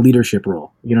America leadership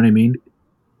role. You know what I mean?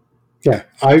 Yeah,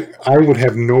 I would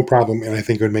have no problem, and I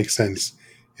think it would make sense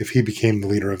if he became the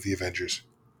leader of the Avengers.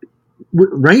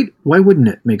 Right? Why wouldn't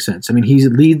it make sense? I mean, he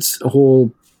leads a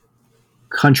whole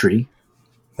country.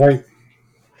 Right.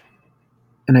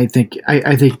 And I think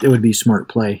it would be a smart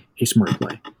play.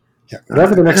 Yeah,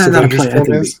 whatever the next Avengers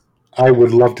film is, I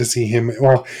would love to see him.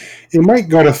 Well, it might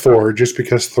go to Thor just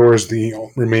because Thor is the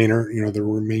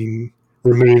remaining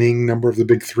number of the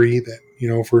big three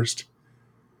that first.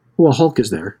 Well, Hulk is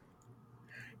there.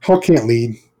 Hulk can't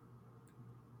lead.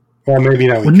 Well, maybe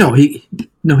not.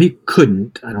 Well, he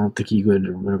couldn't. I don't think he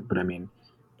would. But I mean,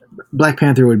 Black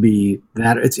Panther would be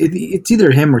that. It's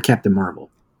either him or Captain Marvel.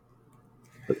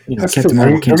 But, Captain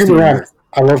Marvel can't stay there.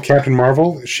 I love Captain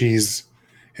Marvel. She's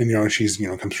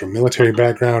comes from a military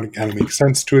background. It kind of makes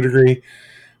sense to a degree.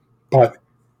 But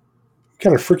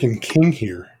got a freaking king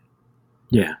here.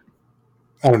 Yeah.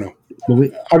 I don't know. Well,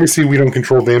 obviously, we don't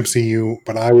control the MCU,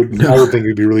 but I would think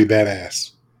it'd be really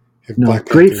badass.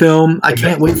 Great film. I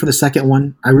can't wait for the second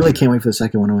one. I really can't wait for the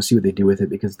second one. I want to see what they do with it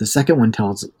because the second one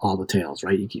tells all the tales,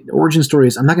 right? The origin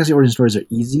stories, I'm not going to say origin stories are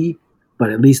easy,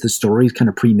 but at least the story is kind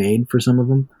of pre-made for some of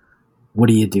them. What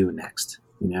do you do next?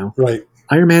 Right.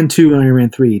 Iron Man 2 and Iron Man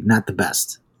 3, not the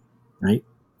best, right?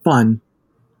 Fun,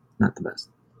 not the best.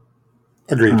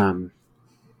 Agreed.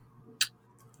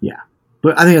 Yeah.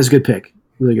 But I think that's a good pick.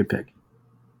 Really good pick.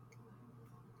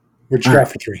 What you got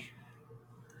for 3?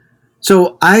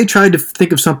 So I tried to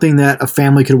think of something that a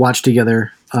family could watch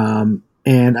together,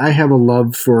 and I have a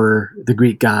love for the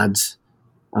Greek gods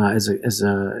as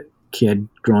a kid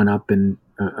growing up in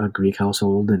a Greek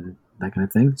household and that kind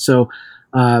of thing. So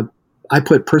I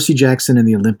put Percy Jackson and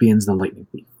the Olympians, the Lightning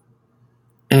Thief,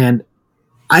 and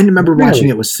I remember watching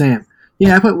it with Sam.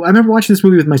 Yeah, I remember watching this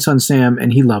movie with my son Sam,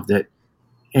 and he loved it,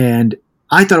 and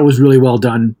I thought it was really well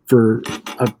done for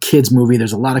a kid's movie.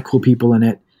 There's a lot of cool people in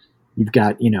it. You've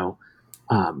got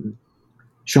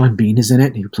Sean Bean is in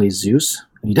it. He plays Zeus,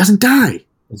 and he doesn't die.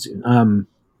 Because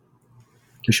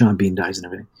Sean Bean dies and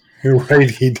everything. You're right.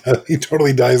 He does. He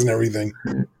totally dies and everything.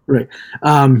 Right.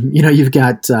 You've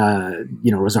got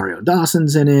Rosario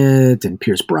Dawson's in it, and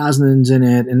Pierce Brosnan's in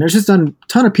it, and there's just a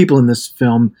ton of people in this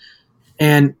film,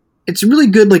 and it's really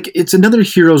good. Like it's another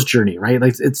hero's journey, right?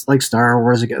 Like it's like Star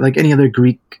Wars, like any other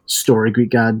Greek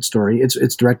god story.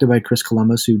 It's directed by Chris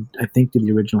Columbus, who I think did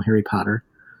the original Harry Potter.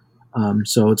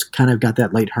 So it's kind of got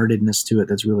that lightheartedness to it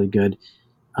that's really good.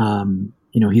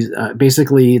 He's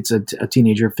basically it's a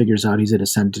teenager figures out he's a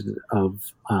descendant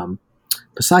of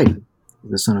Poseidon,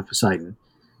 the son of Poseidon,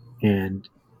 and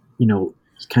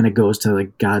kind of goes to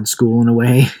like God school in a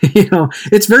way.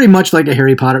 It's very much like a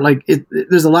Harry Potter. Like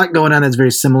there's a lot going on that's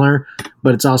very similar,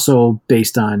 but it's also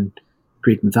based on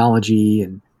Greek mythology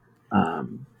and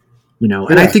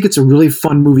and I think it's a really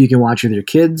fun movie you can watch with your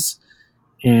kids.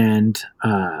 And,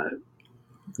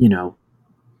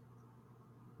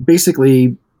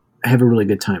 basically have a really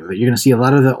good time with it. You're going to see a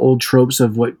lot of the old tropes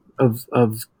of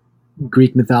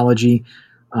Greek mythology.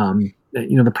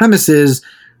 The premise is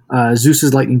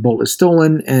Zeus's lightning bolt is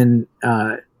stolen, and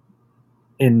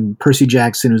and Percy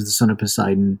Jackson, who's the son of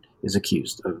Poseidon, is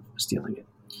accused of stealing it,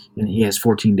 and he has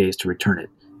 14 days to return it.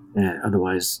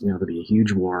 Otherwise, there'll be a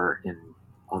huge war, and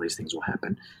all these things will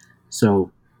happen.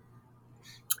 So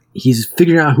he's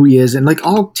figuring out who he is, and like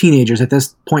all teenagers at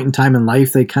this point in time in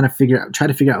life, they kind of try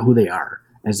to figure out who they are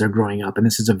as they're growing up, and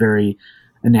this is a very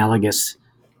analogous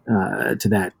to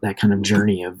that kind of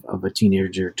journey of a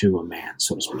teenager to a man,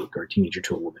 so to speak, or a teenager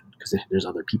to a woman, because there's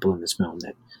other people in this film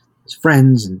that is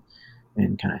friends and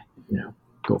kind of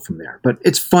go from there. But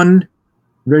it's fun,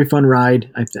 very fun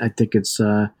ride. I think it's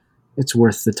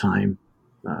worth the time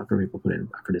for people to put in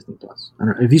for Disney Plus. I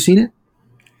don't know. Have you seen it?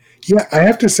 Yeah, I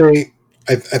have to say,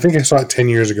 I think I saw it 10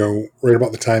 years ago, right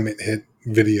about the time it hit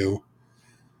video.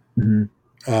 Mm-hmm.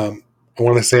 I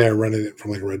want to say I rented it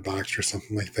from like Redbox or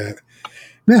something like that.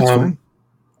 Yeah, that's fine.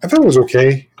 I thought it was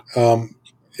okay.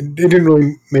 It didn't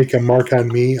really make a mark on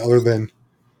me, other than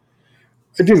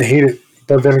I didn't hate it.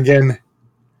 But then again,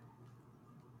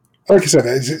 like I said,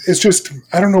 it's just,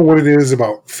 I don't know what it is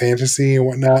about fantasy and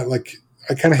whatnot. Like,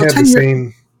 I kind of had the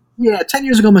same. Yeah, 10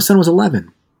 years ago, my son was 11.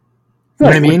 You know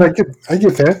what I mean? I get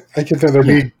that. I get that. That'd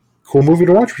be a cool movie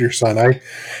to watch with your son. I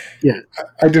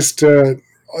just,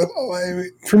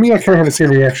 for me, I kind of had the same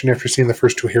reaction after seeing the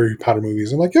first two Harry Potter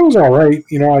movies. I'm like, it was all right.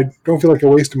 I don't feel like I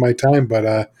wasted my time,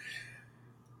 but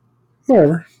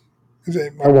whatever.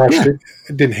 I watched it.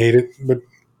 I didn't hate it, but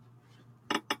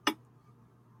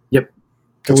yep,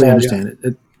 totally understand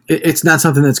it. It's not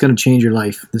something that's going to change your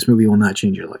life. This movie will not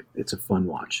change your life. It's a fun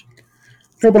watch.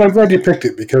 No, but I'm glad you picked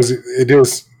it, because it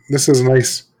is. This is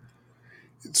nice.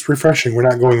 It's refreshing. We're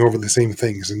not going over the same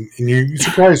things, and you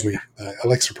surprised me. I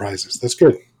like surprises. That's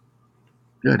good.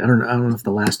 Good. I don't know if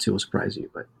the last two will surprise you,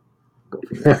 but go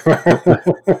for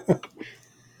that.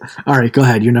 All right, go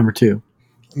ahead. You're number 2.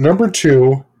 Number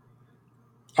 2.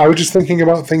 I was just thinking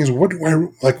about things. What do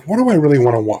I really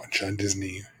want to watch on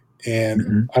Disney?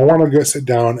 And I want to go sit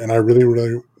down, and I really,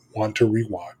 really want to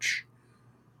rewatch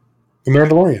The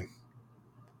Mandalorian.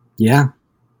 Yeah.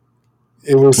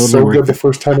 It was so good the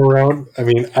first time around. I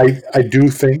mean, I do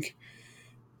think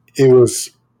it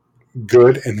was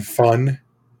good and fun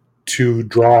to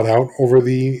draw it out over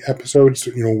the episodes,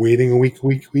 waiting a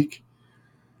week.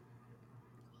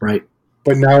 Right.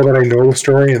 But now that I know the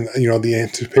story and,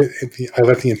 I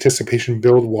let the anticipation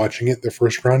build watching it the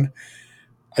first run,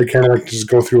 I kind of like to just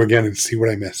go through again and see what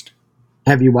I missed.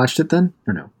 Have you watched it then,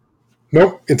 or no?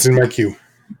 Nope, it's in my queue.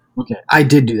 Okay. I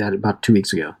did do that about 2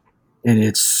 weeks ago. And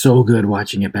it's so good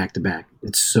watching it back to back.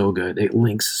 It's so good. It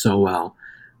links so well.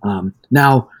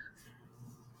 Now,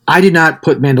 I did not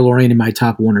put Mandalorian in my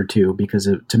top 1 or 2 because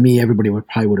to me, everybody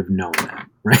probably would have known that,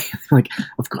 right? Like,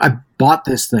 I bought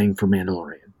this thing for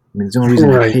Mandalorian. I mean, it's the only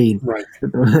reason I paid for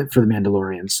the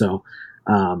Mandalorian. So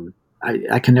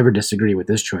I can never disagree with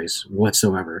this choice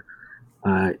whatsoever.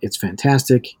 It's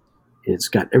fantastic. It's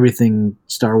got everything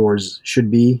Star Wars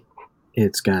should be.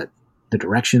 It's got the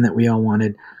direction that we all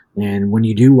wanted. And when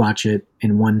you do watch it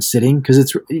in one sitting, because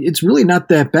it's really not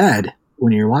that bad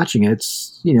when you're watching it.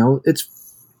 It's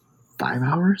 5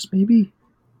 hours maybe,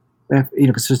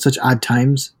 because there's such odd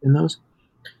times in those,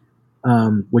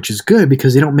 which is good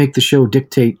because they don't make the show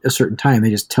dictate a certain time. They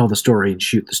just tell the story and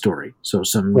shoot the story. So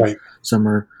some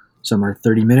are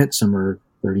 30 minutes, some are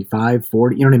 35,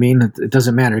 40. You know what I mean? It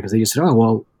doesn't matter because they just said, oh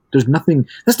well. There's nothing.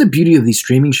 That's the beauty of these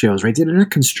streaming shows, right? They're not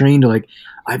constrained to like,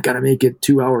 I've got to make it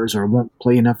 2 hours or it won't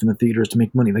play enough in the theaters to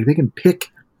make money. Like they can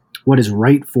pick what is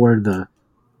right for the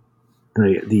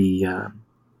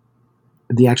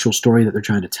actual story that they're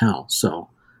trying to tell. So,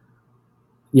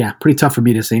 yeah, pretty tough for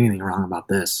me to say anything wrong about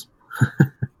this.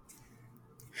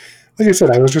 Like I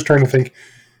said, I was just trying to think,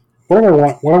 what do I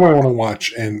want to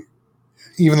watch? And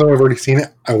even though I've already seen it,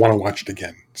 I want to watch it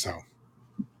again. So.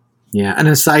 Yeah, and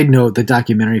a side note, the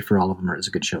documentary for all of them is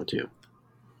a good show too.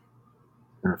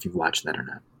 I don't know if you've watched that or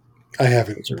not. I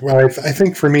haven't. Well, I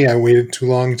think for me, I waited too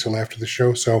long until after the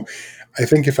show. So I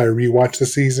think if I rewatch the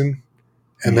season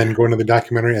and then go into the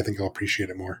documentary, I think I'll appreciate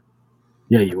it more.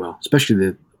 Yeah, you will.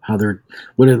 Especially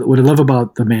what I love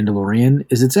about The Mandalorian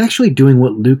is it's actually doing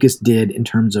what Lucas did in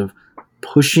terms of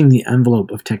pushing the envelope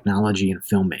of technology and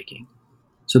filmmaking.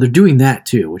 So they're doing that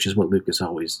too, which is what Lucas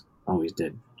always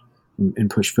did.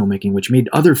 And push filmmaking, which made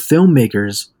other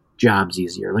filmmakers' jobs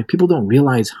easier. Like people don't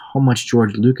realize how much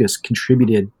George Lucas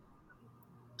contributed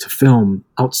to film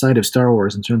outside of Star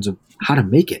Wars in terms of how to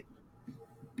make it.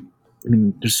 I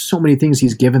mean, there's so many things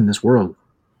he's given this world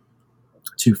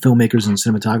to filmmakers and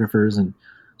cinematographers and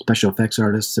special effects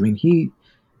artists. I mean, he's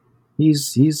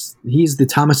the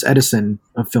Thomas Edison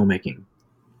of filmmaking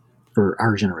for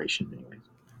our generation, anyway.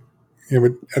 Yeah,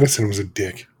 but Edison was a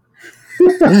dick.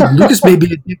 Yeah, Lucas may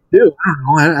be a dick too. I don't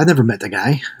know. I never met the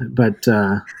guy, but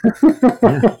yeah.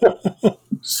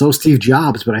 So Steve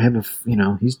Jobs, but I have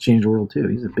he's changed the world too.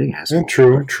 He's a big asshole.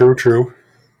 And true.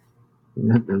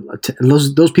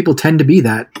 Those people tend to be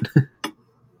that.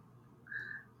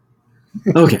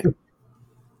 Okay.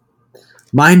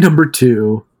 My number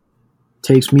 2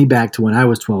 takes me back to when I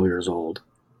was 12 years old.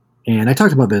 And I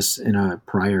talked about this in a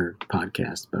prior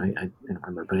podcast, but I don't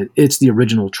remember. But it's the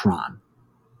original Tron.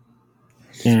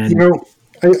 And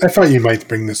I thought you might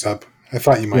bring this up. I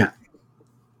thought you might.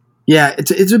 Yeah,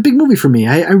 it's a big movie for me.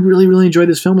 I really, really enjoyed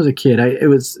this film as a kid.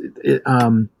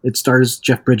 It stars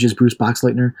Jeff Bridges, Bruce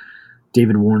Boxleitner,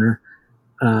 David Warner.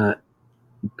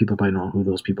 People probably know who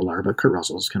those people are, but Kurt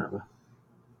Russell is kind of a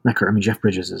not Kurt. I mean, Jeff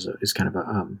Bridges is kind of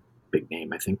a big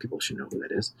name. I think people should know who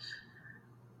that is.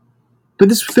 But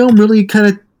this film really kind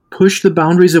of pushed the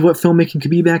boundaries of what filmmaking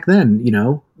could be back then.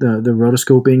 The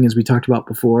rotoscoping, as we talked about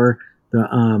before.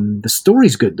 The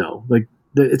story's good though. Like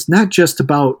it's not just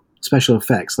about special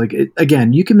effects. Like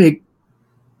again, you can make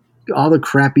all the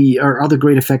crappy or all the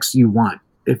great effects you want.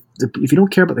 If you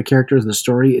don't care about the characters, the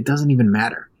story, it doesn't even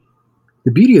matter.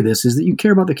 The beauty of this is that you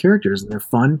care about the characters and they're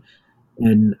fun,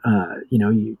 and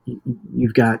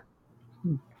you've got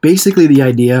basically the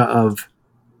idea of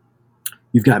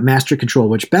you've got master control,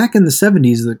 which back in the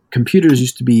 70s, the computers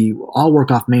used to be all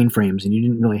work off mainframes, and you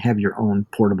didn't really have your own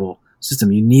portable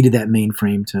system. You needed that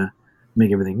mainframe to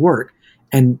make everything work,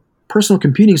 and personal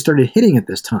computing started hitting at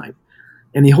this time.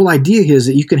 And the whole idea is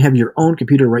that you can have your own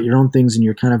computer, write your own things, and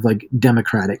you're kind of like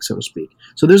democratic, so to speak.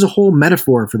 So there's a whole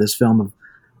metaphor for this film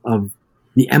of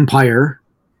the empire,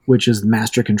 which is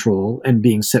master control, and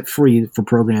being set free for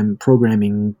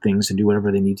programming things to do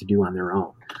whatever they need to do on their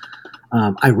own.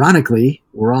 Ironically,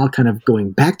 we're all kind of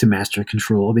going back to master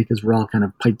control because we're all kind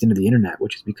of piped into the internet,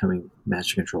 which is becoming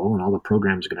master control, and all the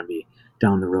programs are going to be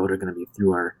down the road are going to be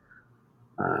through our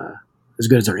as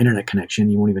good as our internet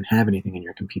connection. You won't even have anything in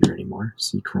your computer anymore.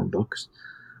 See Chromebooks.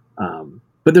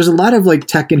 But there's a lot of like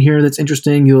tech in here that's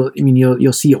interesting.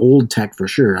 You'll see old tech for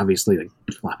sure, obviously, like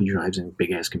floppy drives and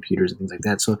big ass computers and things like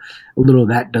that. So a little of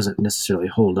that doesn't necessarily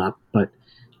hold up. But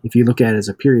if you look at it as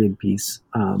a period piece,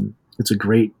 it's a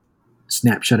great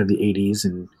snapshot of the 80s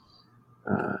and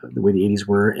the way the 80s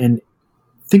were. And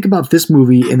think about this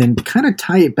movie and then kind of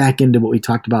tie it back into what we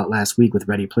talked about last week with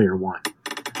Ready Player One.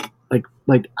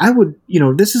 Like I would,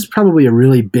 this is probably a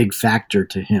really big factor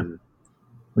to him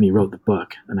when he wrote the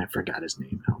book, and I forgot his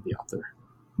name now, the author.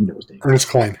 You know his name. Ernest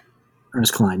Cline.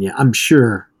 Ernest Cline, yeah. I'm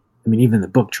sure, even the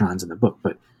book, Tron's in the book,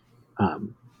 but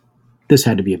this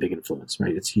had to be a big influence,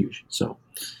 right? It's huge. So,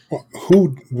 well,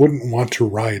 who wouldn't want to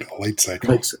ride a light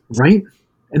cycle? Right?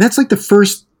 And that's like the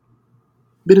first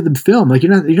bit of the film. Like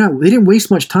you're not, they didn't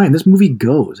waste much time. This movie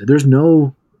goes. There's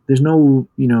no,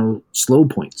 slow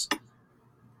points.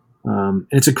 And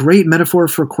it's a great metaphor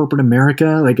for corporate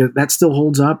America. Like that still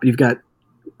holds up. You've got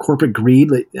corporate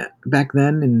greed like back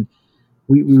then, and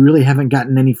we really haven't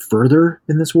gotten any further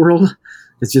in this world.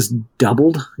 It's just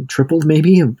doubled, tripled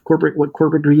maybe of what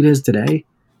corporate greed is today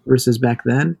versus back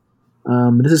then.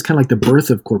 This is kind of like the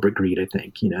birth of corporate greed, I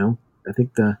think. I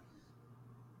think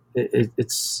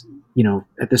it's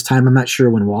at this time, I'm not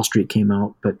sure when Wall Street came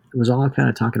out, but it was all kind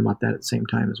of talking about that at the same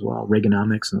time as well,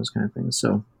 Reaganomics and those kind of things.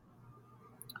 So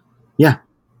yeah,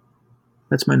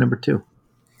 that's my number 2.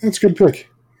 That's a good pick.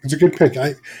 It's a good pick.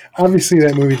 Obviously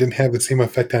that movie didn't have the same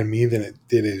effect on me than it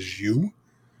did as you,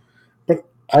 but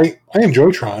I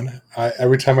enjoy Tron.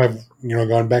 Every time I've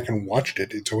gone back and watched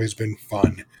it, it's always been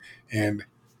fun, and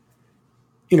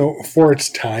for its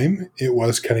time, it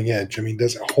was cutting edge.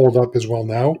 Does it hold up as well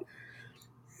now?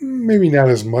 Maybe not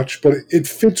as much, but it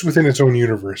fits within its own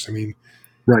universe.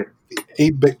 Right. The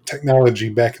 8-bit technology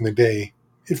back in the day,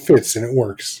 it fits and it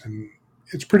works, and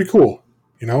it's pretty cool,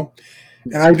 And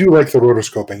I do like the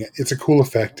rotoscoping. It's a cool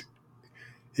effect.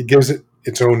 It gives it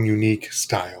its own unique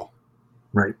style.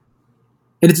 Right.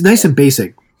 And it's nice and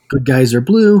basic. Good guys are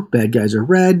blue, bad guys are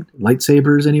red.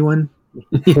 Lightsabers, anyone?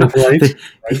 Right.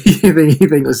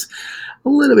 Anything was a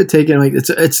little bit taken. Like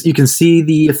it's you can see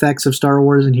the effects of Star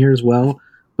Wars in here as well,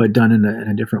 but done in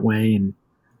a different way. And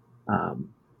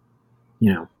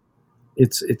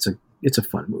it's a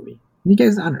fun movie. You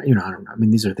guys, I don't know.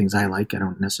 These are things I like. I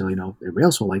don't necessarily know if everybody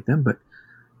else will like them, but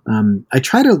I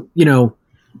try to,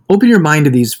 open your mind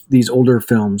to these older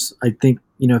films. I think,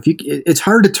 it's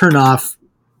hard to turn off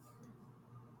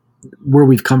where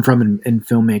we've come from in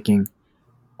filmmaking,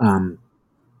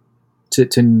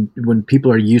 to when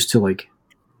people are used to like,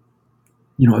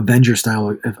 Avenger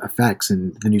style effects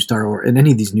and the new Star Wars and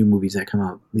any of these new movies that come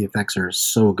out, the effects are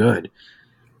so good.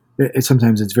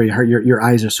 sometimes it's very hard. Your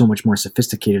eyes are so much more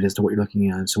sophisticated as to what you're looking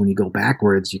at. So when you go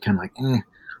backwards, you kind of like, eh.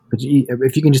 But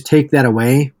if you can just take that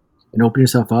away and open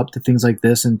yourself up to things like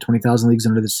this and 20,000 Leagues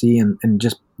Under the Sea and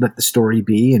just let the story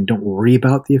be and don't worry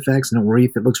about the effects and don't worry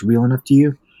if it looks real enough to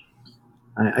you,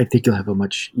 I think you'll have a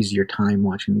much easier time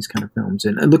watching these kind of films.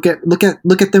 And look at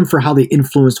them for how they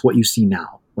influenced what you see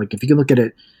now. Like if you can look at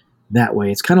it that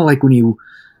way, it's kind of like when you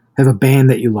have a band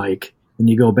that you like and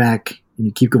you go back and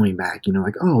you keep going back,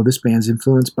 like, oh, this band's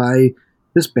influenced by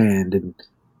this band, and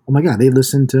oh my god, they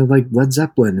listen to like Led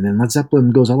Zeppelin, and then Led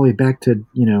Zeppelin goes all the way back to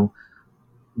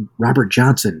Robert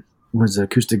Johnson was an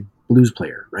acoustic blues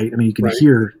player, right? I mean, you can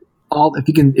hear all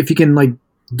if you can like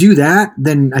do that,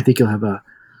 then I think you'll have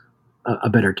a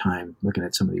better time looking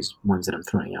at some of these ones that I'm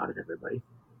throwing out at everybody.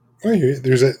 Well,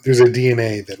 there's a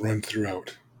DNA that runs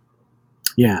throughout.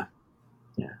 Yeah.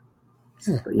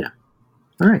 But yeah.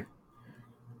 All right.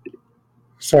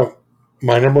 So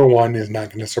my number one is not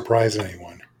going to surprise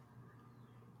anyone.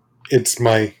 It's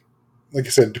like I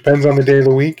said, depends on the day of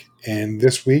the week. And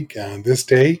this week, on this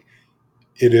day,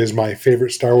 it is my favorite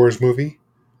Star Wars movie.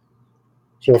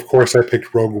 So, of course, I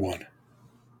picked Rogue One.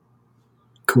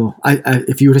 Cool.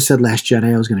 If you would have said Last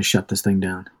Jedi, I was going to shut this thing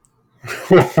down.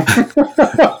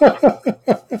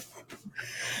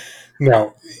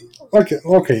 No.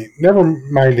 Okay. Never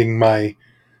minding my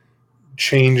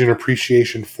change in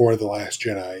appreciation for The Last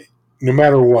Jedi. No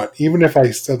matter what, even if I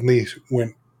suddenly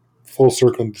went full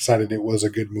circle and decided it was a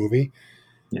good movie.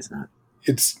 It's not.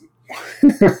 It's...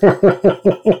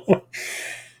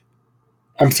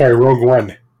 I'm sorry, Rogue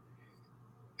One.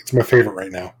 It's my favorite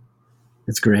right now.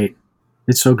 It's great.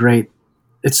 It's so great.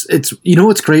 It's it's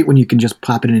great when you can just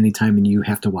pop it in any time and you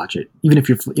have to watch it. Even if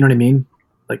you're, you know what I mean?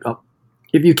 Like,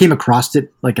 if you came across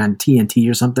it like on TNT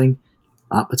or something,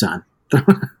 it's on.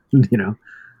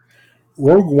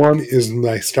 Rogue One is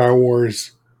my Star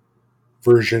Wars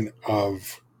version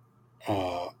of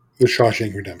The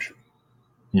Shawshank Redemption.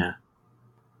 Yeah.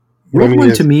 Rogue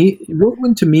One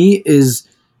to me is,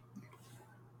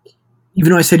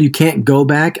 even though I said you can't go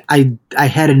back, I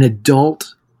had an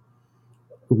adult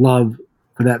love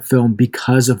for that film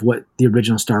because of what the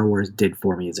original Star Wars did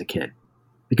for me as a kid.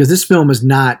 Because this film is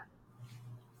not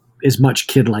as much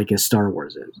kid-like as Star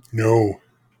Wars is. No.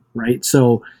 Right?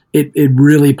 So it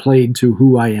really played to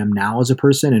who I am now as a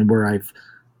person and where I've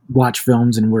watched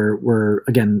films and where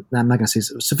again, I'm not going to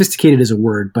say sophisticated is a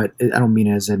word, but I don't mean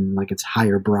as in like it's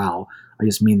higher brow. I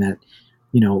just mean that,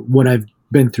 what I've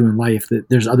been through in life, that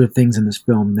there's other things in this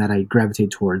film that I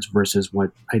gravitate towards versus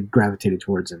what I gravitated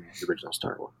towards in the original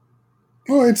Star Wars.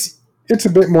 Well, it's a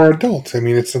bit more adult. I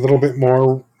mean, it's a little bit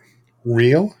more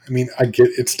real. I mean, I get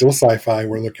it's still sci-fi.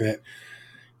 We're looking at,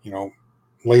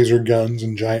 laser guns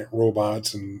and giant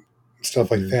robots and stuff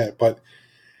like that. But,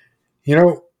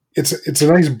 it's a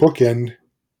nice bookend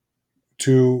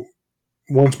to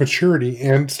one's maturity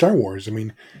and Star Wars. I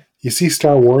mean, you see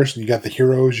Star Wars and you got the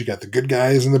heroes, you got the good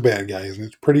guys and the bad guys, and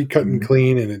it's pretty cut and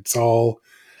clean, and it's all,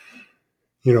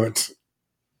 it's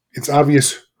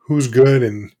obvious who's good,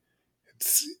 and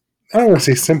it's, I don't want to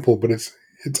say simple, but it's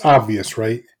obvious,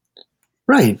 right?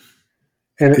 Right.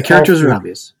 And the characters are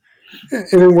obvious.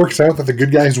 And it works out that the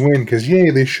good guys win, because yay,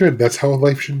 they should. That's how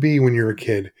life should be when you're a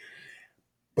kid.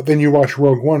 But then you watch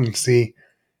Rogue One and see,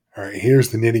 all right,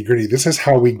 here's the nitty gritty. This is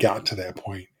how we got to that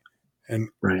point. And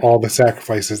all the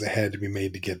sacrifices that had to be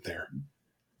made to get there.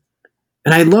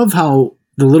 And I love how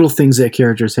the little things that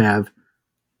characters have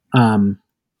that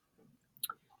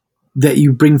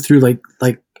you bring through, like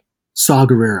Saw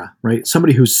Gerrera, right?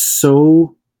 Somebody who's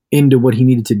so into what he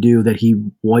needed to do that he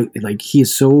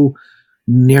is so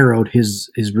narrowed his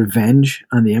revenge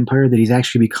on the Empire that he's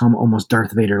actually become almost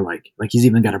Darth Vader like he's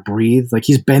even got to breathe. Like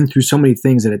he's been through so many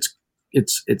things that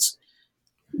it's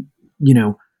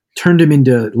turned him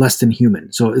into less than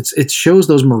human. So it shows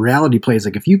those morality plays.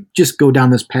 Like if you just go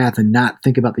down this path and not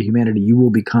think about the humanity, you will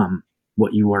become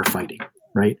what you are fighting,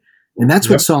 right? And that's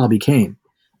what Saw became.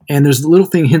 And there's little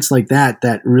hints like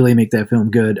that really make that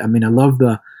film good. I mean, I love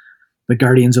the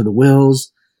Guardians of the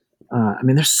Wills. I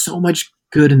mean, there's so much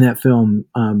good in that film.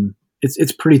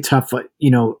 It's pretty tough.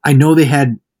 I know they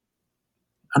had,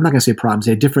 I'm not going to say problems.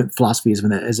 They had different philosophies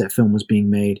as that film was being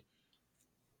made.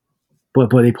 But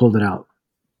they pulled it out.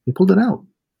 They pulled it out.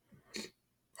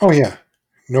 Oh, yeah.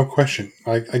 No question.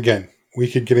 Again, we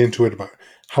could get into it about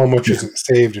how much is it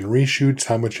saved in reshoots,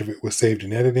 how much of it was saved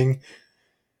in editing.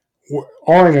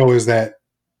 All I know is that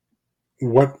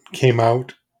what came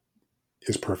out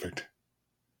is perfect.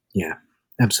 Yeah,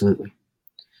 absolutely.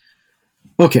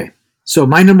 Okay, so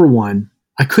my number one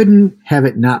I couldn't have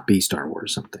it not be Star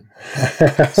Wars something.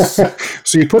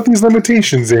 So you put these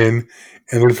limitations in,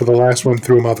 and then for the last one,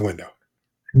 threw them out the window.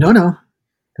 No,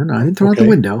 I didn't throw out the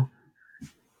window.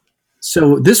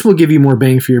 So this will give you more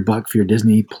bang for your buck for your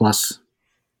Disney Plus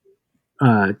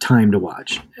time to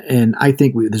watch. And I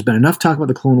think there's been enough talk about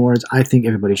the Clone Wars. I think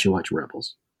everybody should watch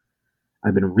Rebels.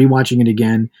 I've been rewatching it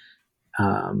again.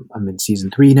 I'm in season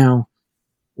 3 now,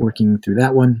 working through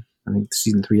that one. I think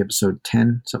season 3, episode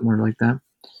 10, somewhere like that.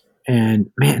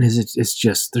 And man, it's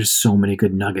just, there's so many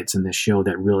good nuggets in this show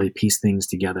that really piece things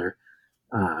together.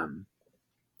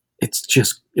 It's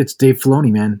Dave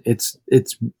Filoni, man. It's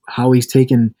how he's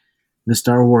taken the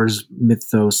Star Wars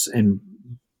mythos and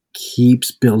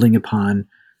keeps building upon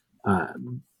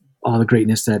all the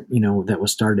greatness that that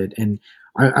was started. And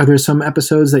are there some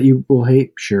episodes that you will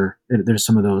hate? Sure, there's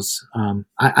some of those.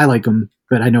 I like them,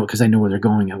 but I know because I know where they're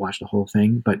going. I watched the whole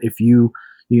thing. But if you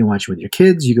can watch it with your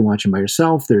kids, you can watch them by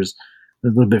yourself. There's a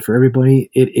little bit for everybody.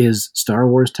 It is Star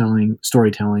Wars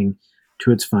storytelling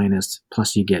to its finest.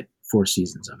 Plus, you get 4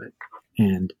 seasons of it,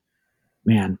 and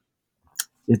man.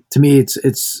 To me,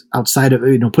 it's outside of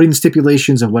putting the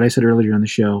stipulations of what I said earlier on the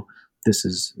show. This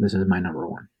is my number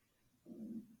one.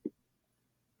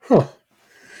 Huh?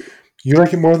 You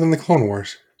like it more than the Clone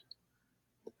Wars?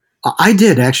 I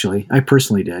did actually. I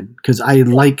personally did because I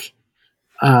like.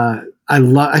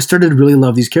 I started to really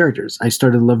love these characters. I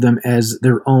started to love them as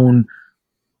their own,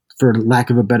 for lack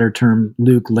of a better term,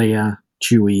 Luke, Leia,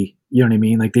 Chewie. You know what I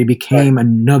mean? Like they became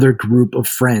another group of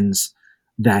friends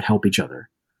that help each other.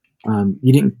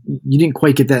 You didn't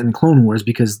quite get that in the Clone Wars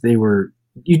because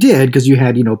you did because you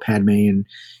had Padme and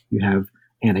you have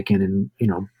Anakin and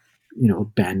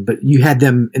Ben, but you had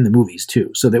them in the movies too,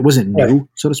 so that wasn't new,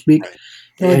 so to speak.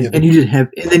 And you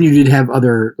did have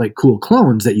other like cool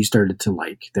clones that you started to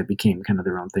like that became kind of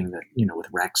their own thing that with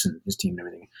Rex and his team and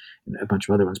everything and a bunch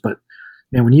of other ones. But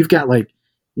man, when you've got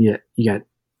you got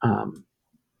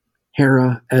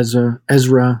Hera,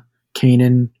 Ezra,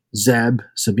 Kanan, Zeb,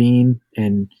 Sabine,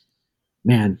 and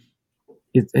man,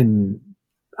 and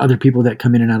other people that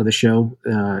come in and out of the show.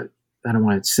 I don't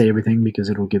want to say everything because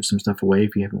it'll give some stuff away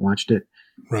if you haven't watched it.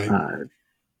 Right.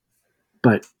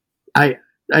 But I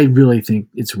really think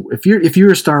if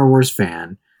you're a Star Wars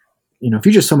fan, if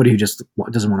you're just somebody who just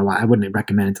doesn't want to watch, I wouldn't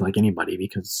recommend it to like anybody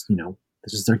because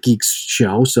this is their geeks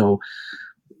show, so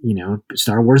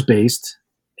Star Wars based,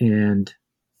 and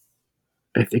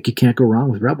I think you can't go wrong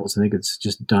with Rebels. I think it's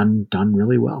just done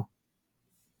really well.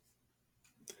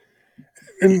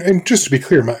 And just to be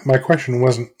clear, my question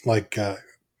wasn't like a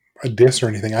diss or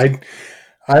anything. I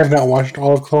have not watched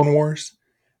all of Clone Wars.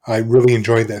 I really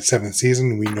enjoyed that 7th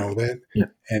season. We know that. Yeah.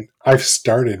 And I've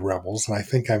started Rebels, and I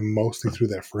think I'm mostly through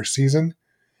that first season.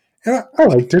 And I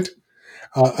liked it.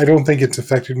 I don't think it's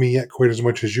affected me yet quite as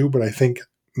much as you, but I think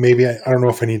maybe I don't know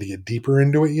if I need to get deeper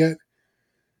into it yet.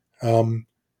 But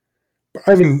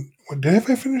have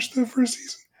I finished the first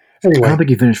season? Anyway. I don't think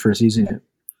you finished first season yet.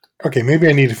 Okay, maybe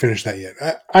I need to finish that yet.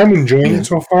 I'm enjoying it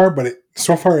so far, but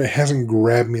so far it hasn't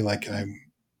grabbed me like I'm.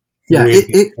 Yeah,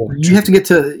 you have to get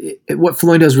to what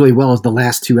Filoni does really well is the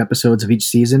last 2 episodes of each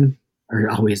season are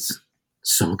always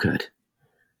so good.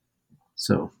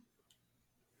 So,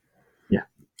 yeah,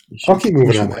 I'll keep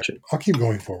moving on that. I'll keep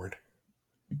going forward.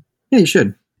 Yeah, you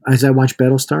should. As I watch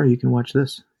Battlestar, you can watch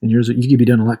this, and you could be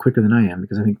done a lot quicker than I am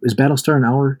because I think is Battlestar an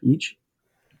hour each?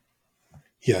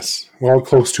 Yes, well,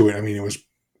 close to it. I mean, it was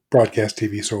broadcast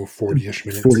TV, so 40-ish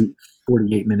minutes.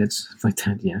 48 minutes, like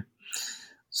that, yeah.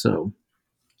 So,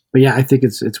 but yeah, I think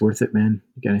it's worth it, man.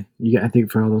 I think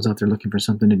for all those out there looking for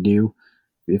something to do,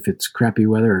 if it's crappy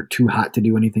weather or too hot to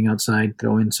do anything outside,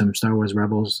 throw in some Star Wars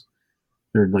Rebels.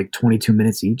 They're like 22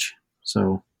 minutes each,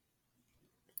 so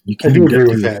you can. I do agree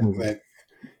with that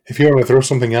if you want to throw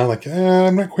something out, like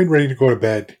I'm not quite ready to go to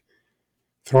bed,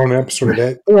 throw an episode of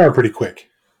that. They are pretty quick.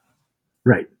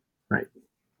 Right.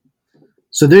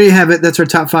 So there you have it. That's our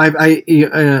top 5.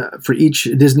 For each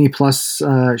Disney Plus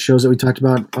shows that we talked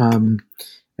about.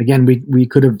 Again, we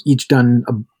could have each done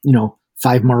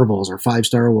 5 Marvels or 5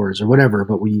 Star Wars or whatever,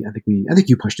 but I think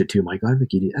you pushed it too, Michael. I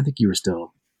think you did. I think you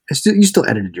still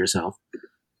edited yourself.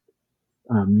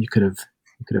 You could have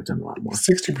done a lot more.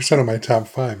 60% of my top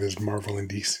 5 is Marvel and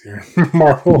DC or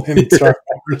Marvel and Star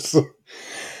Wars.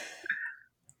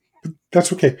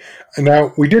 That's okay. And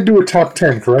now we did do a top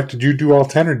 10, correct? Did you do all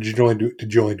 10, or did you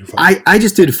only do 5? I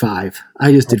just did 5.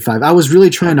 Did 5. I was really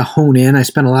trying to hone in. I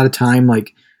spent a lot of time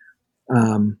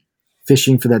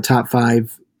fishing for that top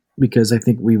 5 because I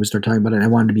think we would start talking about it. I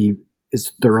wanted to be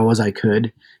as thorough as I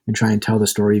could and try and tell the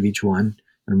story of each one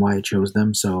and why I chose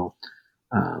them. So,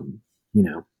 I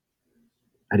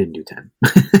didn't do 10.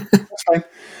 That's fine.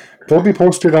 They'll be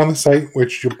posted on the site,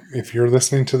 which if you're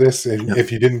listening to this,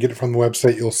 if you didn't get it from the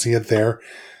website, you'll see it there.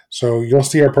 So you'll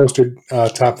see our posted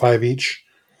top 5 each.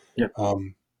 Yep.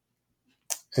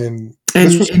 And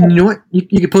you know what? You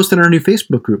can post it on our new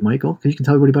Facebook group, Michael. You can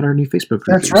tell everybody about our new Facebook group.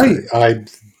 That's right. I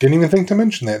didn't even think to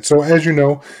mention that. So as you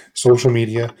know, social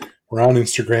media, we're on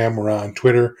Instagram, we're on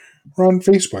Twitter, we're on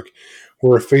Facebook.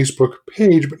 We're a Facebook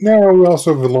page, but now we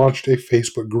also have launched a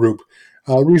Facebook group.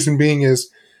 Reason being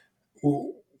is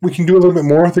we can do a little bit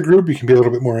more with the group. We can be a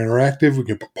little bit more interactive. We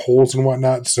can put polls and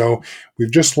whatnot. So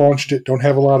we've just launched it. Don't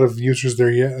have a lot of users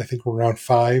there yet. I think we're around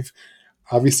 5.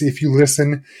 Obviously, if you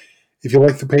listen, if you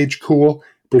like the page, cool.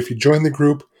 But if you join the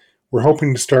group, we're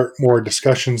hoping to start more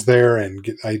discussions there and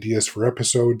get ideas for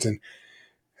episodes. And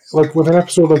like with an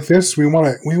episode like this, we want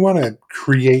to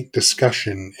create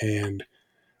discussion. And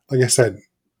like I said,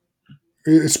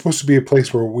 it's supposed to be a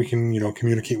place where we can,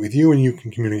 communicate with you and you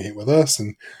can communicate with us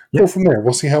and go from there.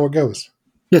 We'll see how it goes.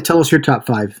 Yeah, tell us your top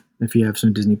 5 if you have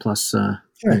some Disney Plus and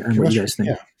what you guys think.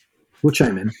 Yeah. We'll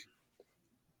chime in.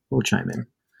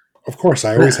 Of course,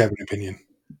 I always have an opinion.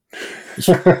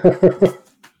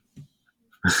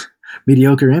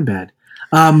 Mediocre and bad.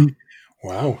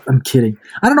 Wow. I'm kidding.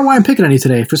 I don't know why I'm picking on you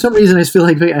today. For some reason, I just feel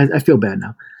like I feel bad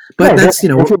now. But that's I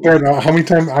feel bad. How many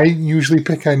times I usually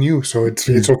pick on you, so it's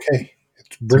okay.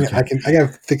 Bring it. I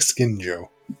have thick skin,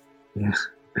 Joe. Yeah.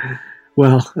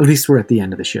 Well, at least we're at the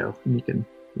end of the show. You can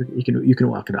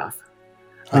walk it off.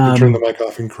 I can turn the mic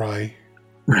off and cry.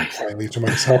 Right. Quietly to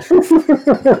myself.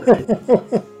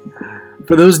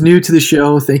 For those new to the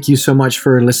show, thank you so much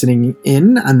for listening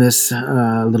in on this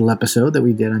little episode that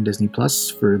we did on Disney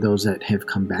Plus. For those that have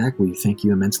come back, we thank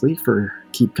you immensely for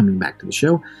keep coming back to the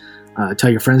show. Tell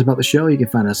your friends about the show. You can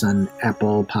find us on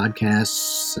Apple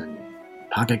Podcasts and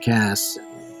Pocket Casts, and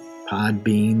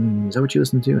Podbean. Is that what you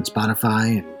listen to? And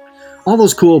Spotify and all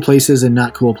those cool places and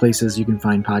not cool places you can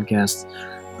find podcasts.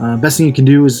 Best thing you can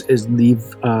do is leave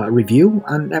a review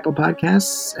on Apple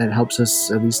Podcasts. It helps us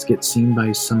at least get seen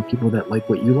by some people that like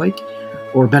what you like.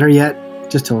 Or better yet,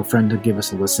 just tell a friend to give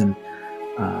us a listen.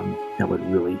 That would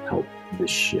really help the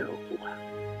show.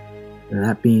 And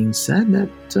that being said,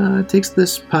 that takes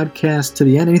this podcast to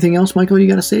the end. Anything else, Michael, you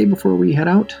got to say before we head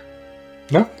out?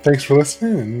 No, thanks for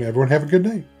listening, and everyone have a good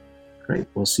day. Great.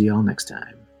 We'll see you all next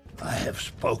time. I have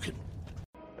spoken.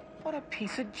 What a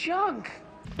piece of junk.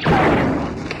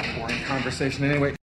 Boring conversation anyway.